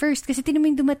shift first kasi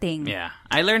tinaming dumating. Yeah.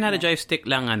 I learned how to drive stick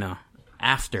lang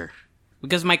after.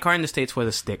 Because my car in the States was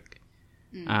a stick.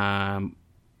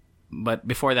 But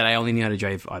before that, I only knew how to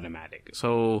drive automatic.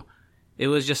 So it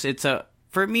was just,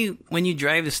 for me, when you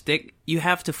drive the stick, you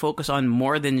have to focus on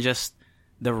more than just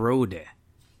the road.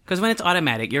 Because when it's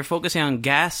automatic, you're focusing on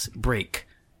gas, brake.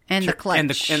 And the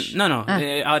clutch.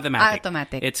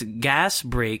 Automatic. It's gas,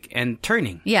 brake, and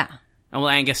turning. Yeah. And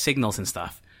I guess signals and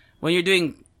stuff. When you're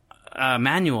doing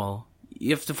manual,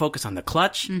 you have to focus on the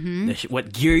clutch,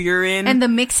 what gear you're in. And the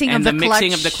mixing of the clutch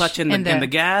and the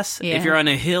gas. Yeah. If you're on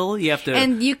a hill, you have to...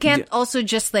 And you can't also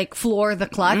just like floor the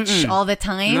clutch all the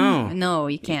time. No,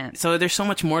 you can't. So there's so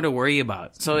much more to worry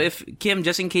about. So if, Kim,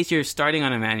 just in case you're starting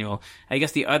on a manual, I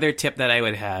guess the other tip that I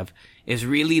would have is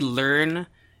really learn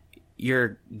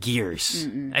your gears.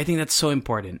 I think that's so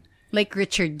important. Like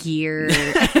Richard Gere.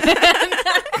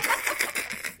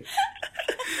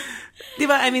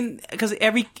 I mean, because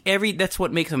every that's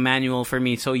what makes a manual for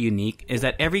me so unique is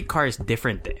that every car is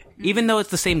different. Even though it's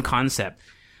the same concept,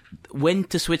 when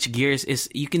to switch gears is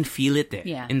you can feel it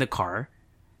in the car.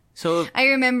 So I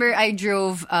remember I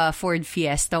drove Ford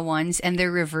Fiesta once and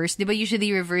they're reverse. Diba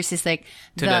usually reverse is like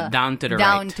down to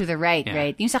the right,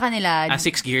 right? Yung sa kanila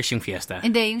 6 gears yung Fiesta.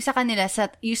 Hindi, yung sa kanila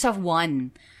you have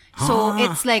 1. So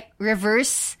it's like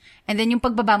reverse and then yung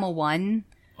pagbaba mo 1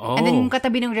 and then yung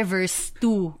katabi ng reverse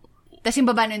 2. Tapos yung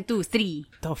baba ng 2,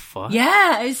 3. The fuck?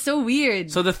 Yeah, it's so weird.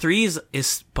 So the 3s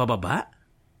is pababa?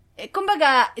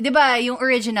 Kumbaga, di ba, yung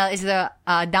original is the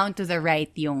down to the right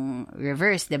yung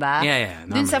reverse, di ba? Yeah.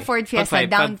 Dun sa Ford Fiesta,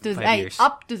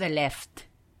 up to the left.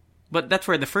 But that's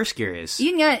where the first gear is.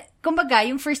 Yun nga, kumbaga,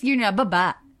 yung first gear na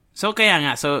baba. So kaya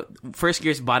nga, so first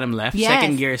gear is bottom left,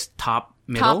 second gear is top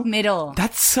middle? Top middle.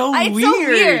 That's so weird. It's so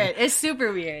weird. It's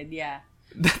super weird, yeah.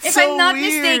 If I'm not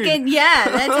mistaken,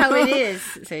 that's how it is.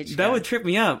 That would trip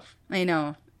me up. I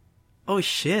know. Oh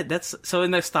shit! That's so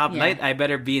in the stoplight. I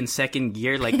better be in second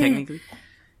gear, like technically.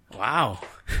 Wow,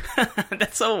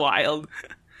 that's so wild.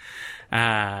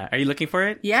 Are you looking for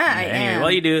it? Yeah, I am.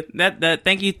 Well, you do that.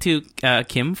 Thank you to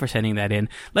Kim for sending that in.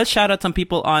 Let's shout out some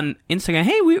people on Instagram.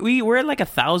 Hey, we're at like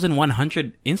 1,100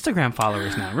 Instagram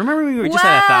followers now. Remember we were just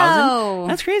at 1,000?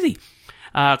 That's crazy.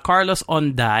 Carlos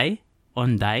Onday.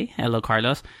 Hello,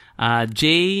 Carlos.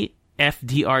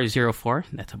 JFDR04.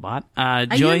 That's a bot.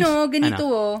 Joyce.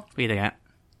 Ganito. Wait a minute.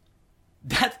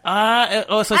 That,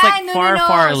 so it's like far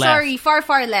left. Sorry,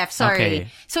 far left. Sorry. Okay.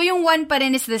 So yung 1 pa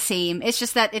rin is the same. It's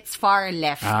just that it's far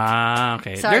left.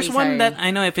 Okay. There's one that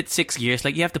I know if it's 6 gears,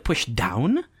 like you have to push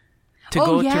down to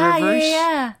go to reverse.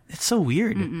 Yeah. It's so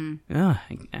weird. I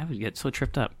would get so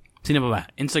tripped up. Sino ba?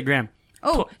 Instagram.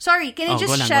 Oh, sorry. Can I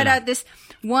just shout out this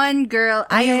one girl,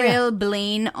 Irel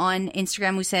Blaine on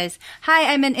Instagram who says,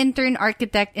 "Hi, I'm an intern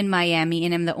architect in Miami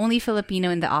and I'm the only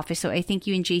Filipino in the office. So I think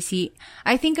you and JC,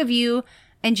 I think of you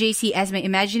and JC as my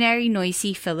imaginary,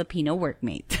 noisy Filipino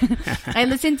workmate. I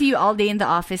listen to you all day in the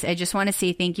office. I just want to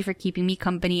say thank you for keeping me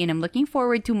company, and I'm looking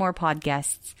forward to more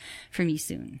podcasts from you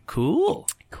soon. Cool.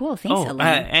 Thanks,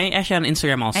 Elaine. Actually on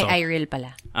Instagram also. Ay, real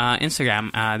pala.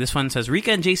 Instagram, this one says,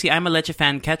 Rika and JC, I'm a Leche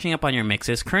fan catching up on your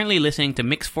mixes. Currently listening to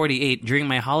Mix 48 during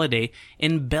my holiday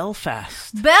in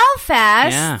Belfast.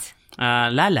 Belfast? Yeah.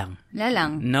 Lalang.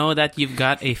 Know that you've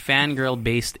got a fangirl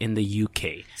based in the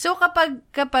UK. So kapag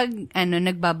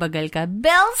nagbabagal ka,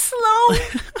 bell slow.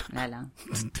 Lalang.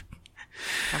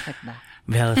 Bakit ba?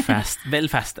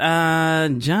 Belfast.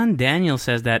 John Daniel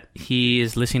says that he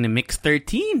is listening to Mix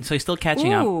 13, so he's still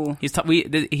catching up.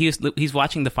 He's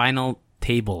watching the final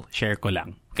table. Share ko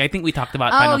lang. I think we talked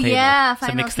about final table. Oh yeah,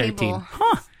 final Mix 13. Table.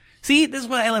 Huh. See, this is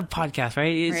why I love podcasts,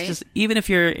 right? It's just, even if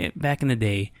you're back in the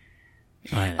day.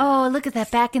 Oh, look at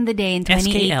that. Back in the day in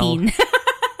 2018.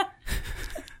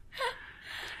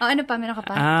 Ano pa? Meron ka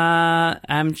pa?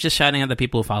 I'm just shouting at the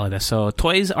people who followed us. So,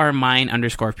 Toys Are Mine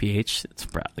 _PH. It's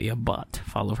probably a bot.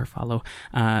 Follow.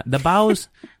 The Bows.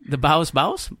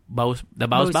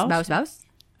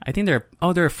 I think they're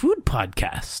a food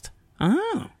podcast.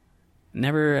 Oh.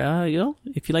 Never,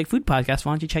 if you like food podcasts,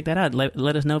 why don't you check that out?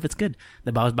 Let us know if it's good.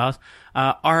 The Bows.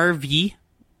 RV,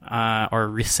 or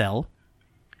Rissell.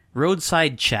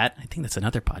 Roadside Chat. I think that's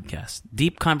another podcast.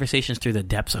 Deep Conversations Through the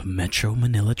Depths of Metro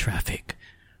Manila Traffic.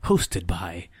 Hosted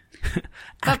by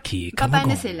Aki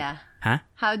Kamagong. Paano sila? Huh?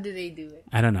 How do they do it?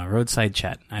 I don't know. Roadside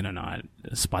Chat. I don't know.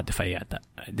 Spotify yata.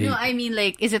 No, I mean,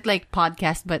 like, is it like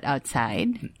podcast but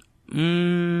outside?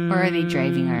 Or are they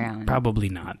driving around? Probably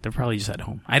not. They're probably just at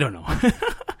home. I don't know.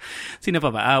 Sino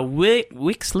pa ba?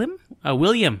 Wixlim?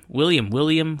 William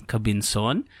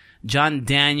Cabinson. John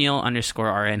Daniel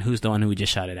 _RN, who's the one who we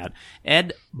just shouted out.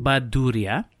 Ed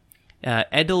Baduria.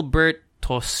 Edelbert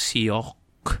Tosiok.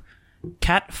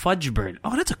 Cat Fudgeburn.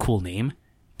 Oh, that's a cool name.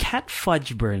 Cat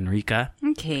Fudgeburn, Rika.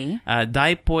 Okay.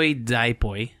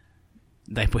 Daipoy.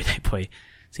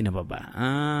 Sino ba ba?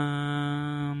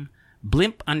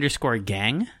 Blimp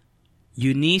 _gang.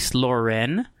 Eunice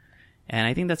Loren. And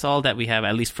I think that's all that we have,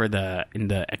 at least in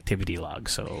the activity log.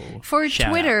 So for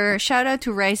Twitter, shout out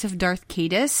to Rise of Darth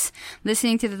Cadus.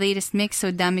 Listening to the latest mix, so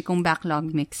dami kong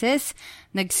backlog mixes.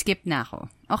 Nag-skip na ako.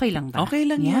 Okay lang ba? Okay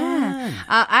lang yan.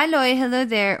 Aloy, hello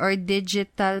there, or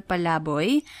Digital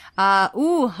Palaboy.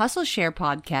 Hustle Share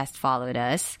Podcast followed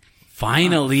us.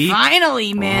 Finally,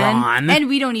 man. Ron. And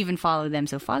we don't even follow them,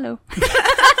 so follow.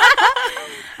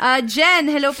 Jen,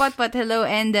 hello Potpot, hello,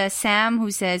 and Sam,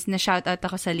 who says, na-shout out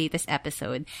ako sa latest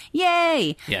episode.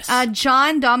 Yay! Yes.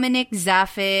 John Dominic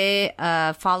Zafe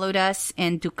followed us,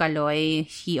 and Tukaloy,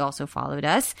 he also followed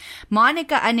us.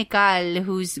 Monica Anical,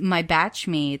 who's my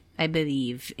batchmate, I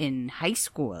believe, in high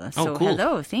school. So cool.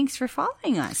 Hello, thanks for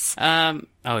following us.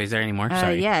 Is there any more?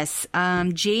 Sorry. Yes.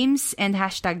 James and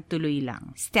 #tuloy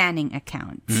lang. Standing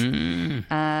account.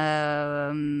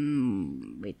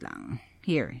 Wait lang.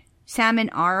 Here. Salmon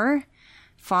R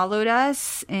followed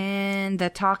us, and the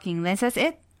Talking Lens. That's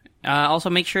it. Also,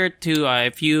 make sure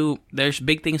to there's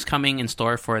big things coming in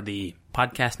store for the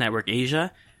Podcast Network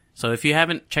Asia. So if you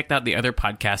haven't checked out the other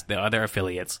podcasts, the other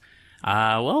affiliates,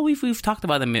 we've talked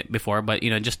about them before, but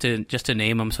just to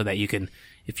name them so that you can,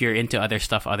 if you're into other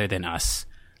stuff other than us,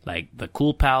 like the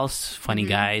Cool Pals, Funny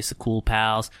Guys, the Cool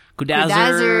Pals,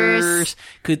 Kudazzers.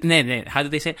 How do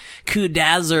they say it?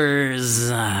 Kudazzers.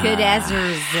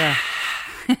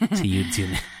 To you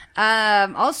too.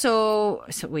 Also,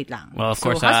 so wait lang. Well, of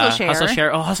course, Hustle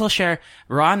Share. Hustle Share.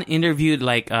 Ron interviewed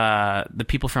the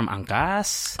people from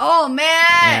Angkas. Oh man!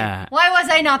 Yeah. Why was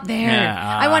I not there?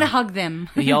 Yeah, I want to hug them.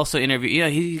 He also interviewed. Yeah,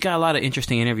 he's got a lot of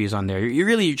interesting interviews on there. You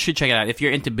really should check it out if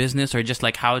you're into business or just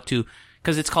like how to,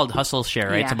 because it's called Hustle Share,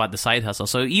 right? Yeah. It's about the side hustle.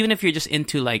 So even if you're just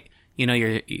into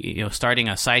you're starting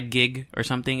a side gig or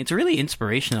something, it's really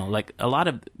inspirational. Like a lot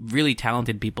of really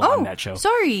talented people on that show.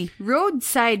 Sorry,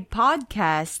 Roadside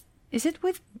Podcast. Is it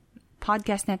with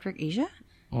Podcast Network Asia?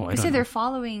 Oh, I don't know. They're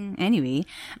following anyway.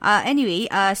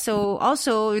 So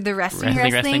also the wrestling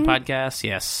podcast.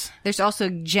 Yes. There's also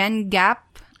Gen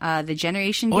Gap, the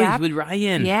Generation Gap. Oh, with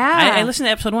Ryan. Yeah. I listened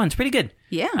to episode 1. It's pretty good.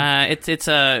 Yeah.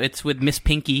 It's with Miss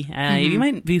Pinky. You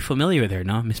might be familiar with her,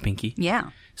 no? Miss Pinky.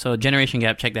 Yeah. So Generation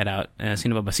Gap, check that out.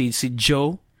 Sino ba ba? Si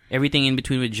Joe. Everything in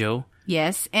between with Joe.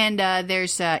 Yes, and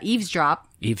there's Eavesdrop.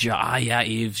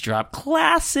 Eavesdrop.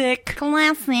 Classic.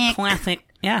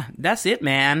 Yeah, that's it,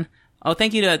 man. Oh,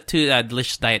 thank you to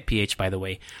Delicious Diet PH, by the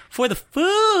way, for the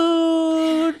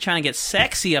food. Trying to get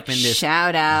sexy up in this.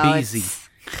 Shout out. Busy.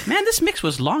 Man, this mix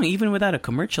was long, even without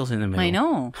commercials in the middle. I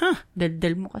know. Huh.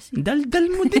 Dal mo kasi. Dal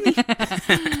mo din eh.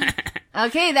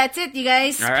 Okay, that's it, you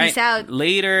guys. All right. Peace out.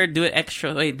 Later, do it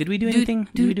extra. Wait, did we do anything?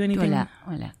 Did we do anything?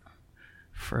 Wala.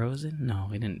 Frozen? No,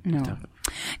 we didn't. No. Talk.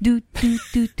 Hello,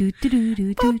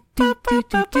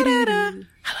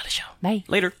 the show. Bye.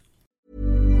 Later.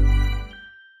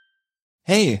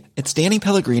 Hey, it's Danny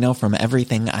Pellegrino from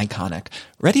Everything Iconic.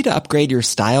 Ready to upgrade your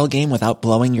style game without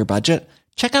blowing your budget?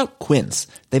 Check out Quince.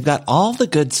 They've got all the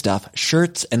good stuff,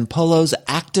 shirts and polos,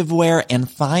 activewear, and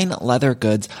fine leather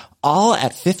goods, all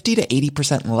at 50 to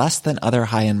 80% less than other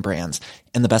high-end brands.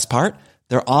 And the best part?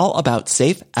 They're all about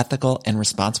safe, ethical, and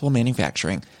responsible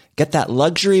manufacturing. Get that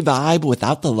luxury vibe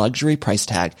without the luxury price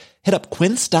tag. Hit up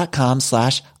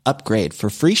quince.com/upgrade for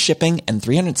free shipping and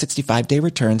 365-day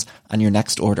returns on your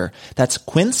next order. That's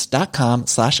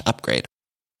quince.com/upgrade.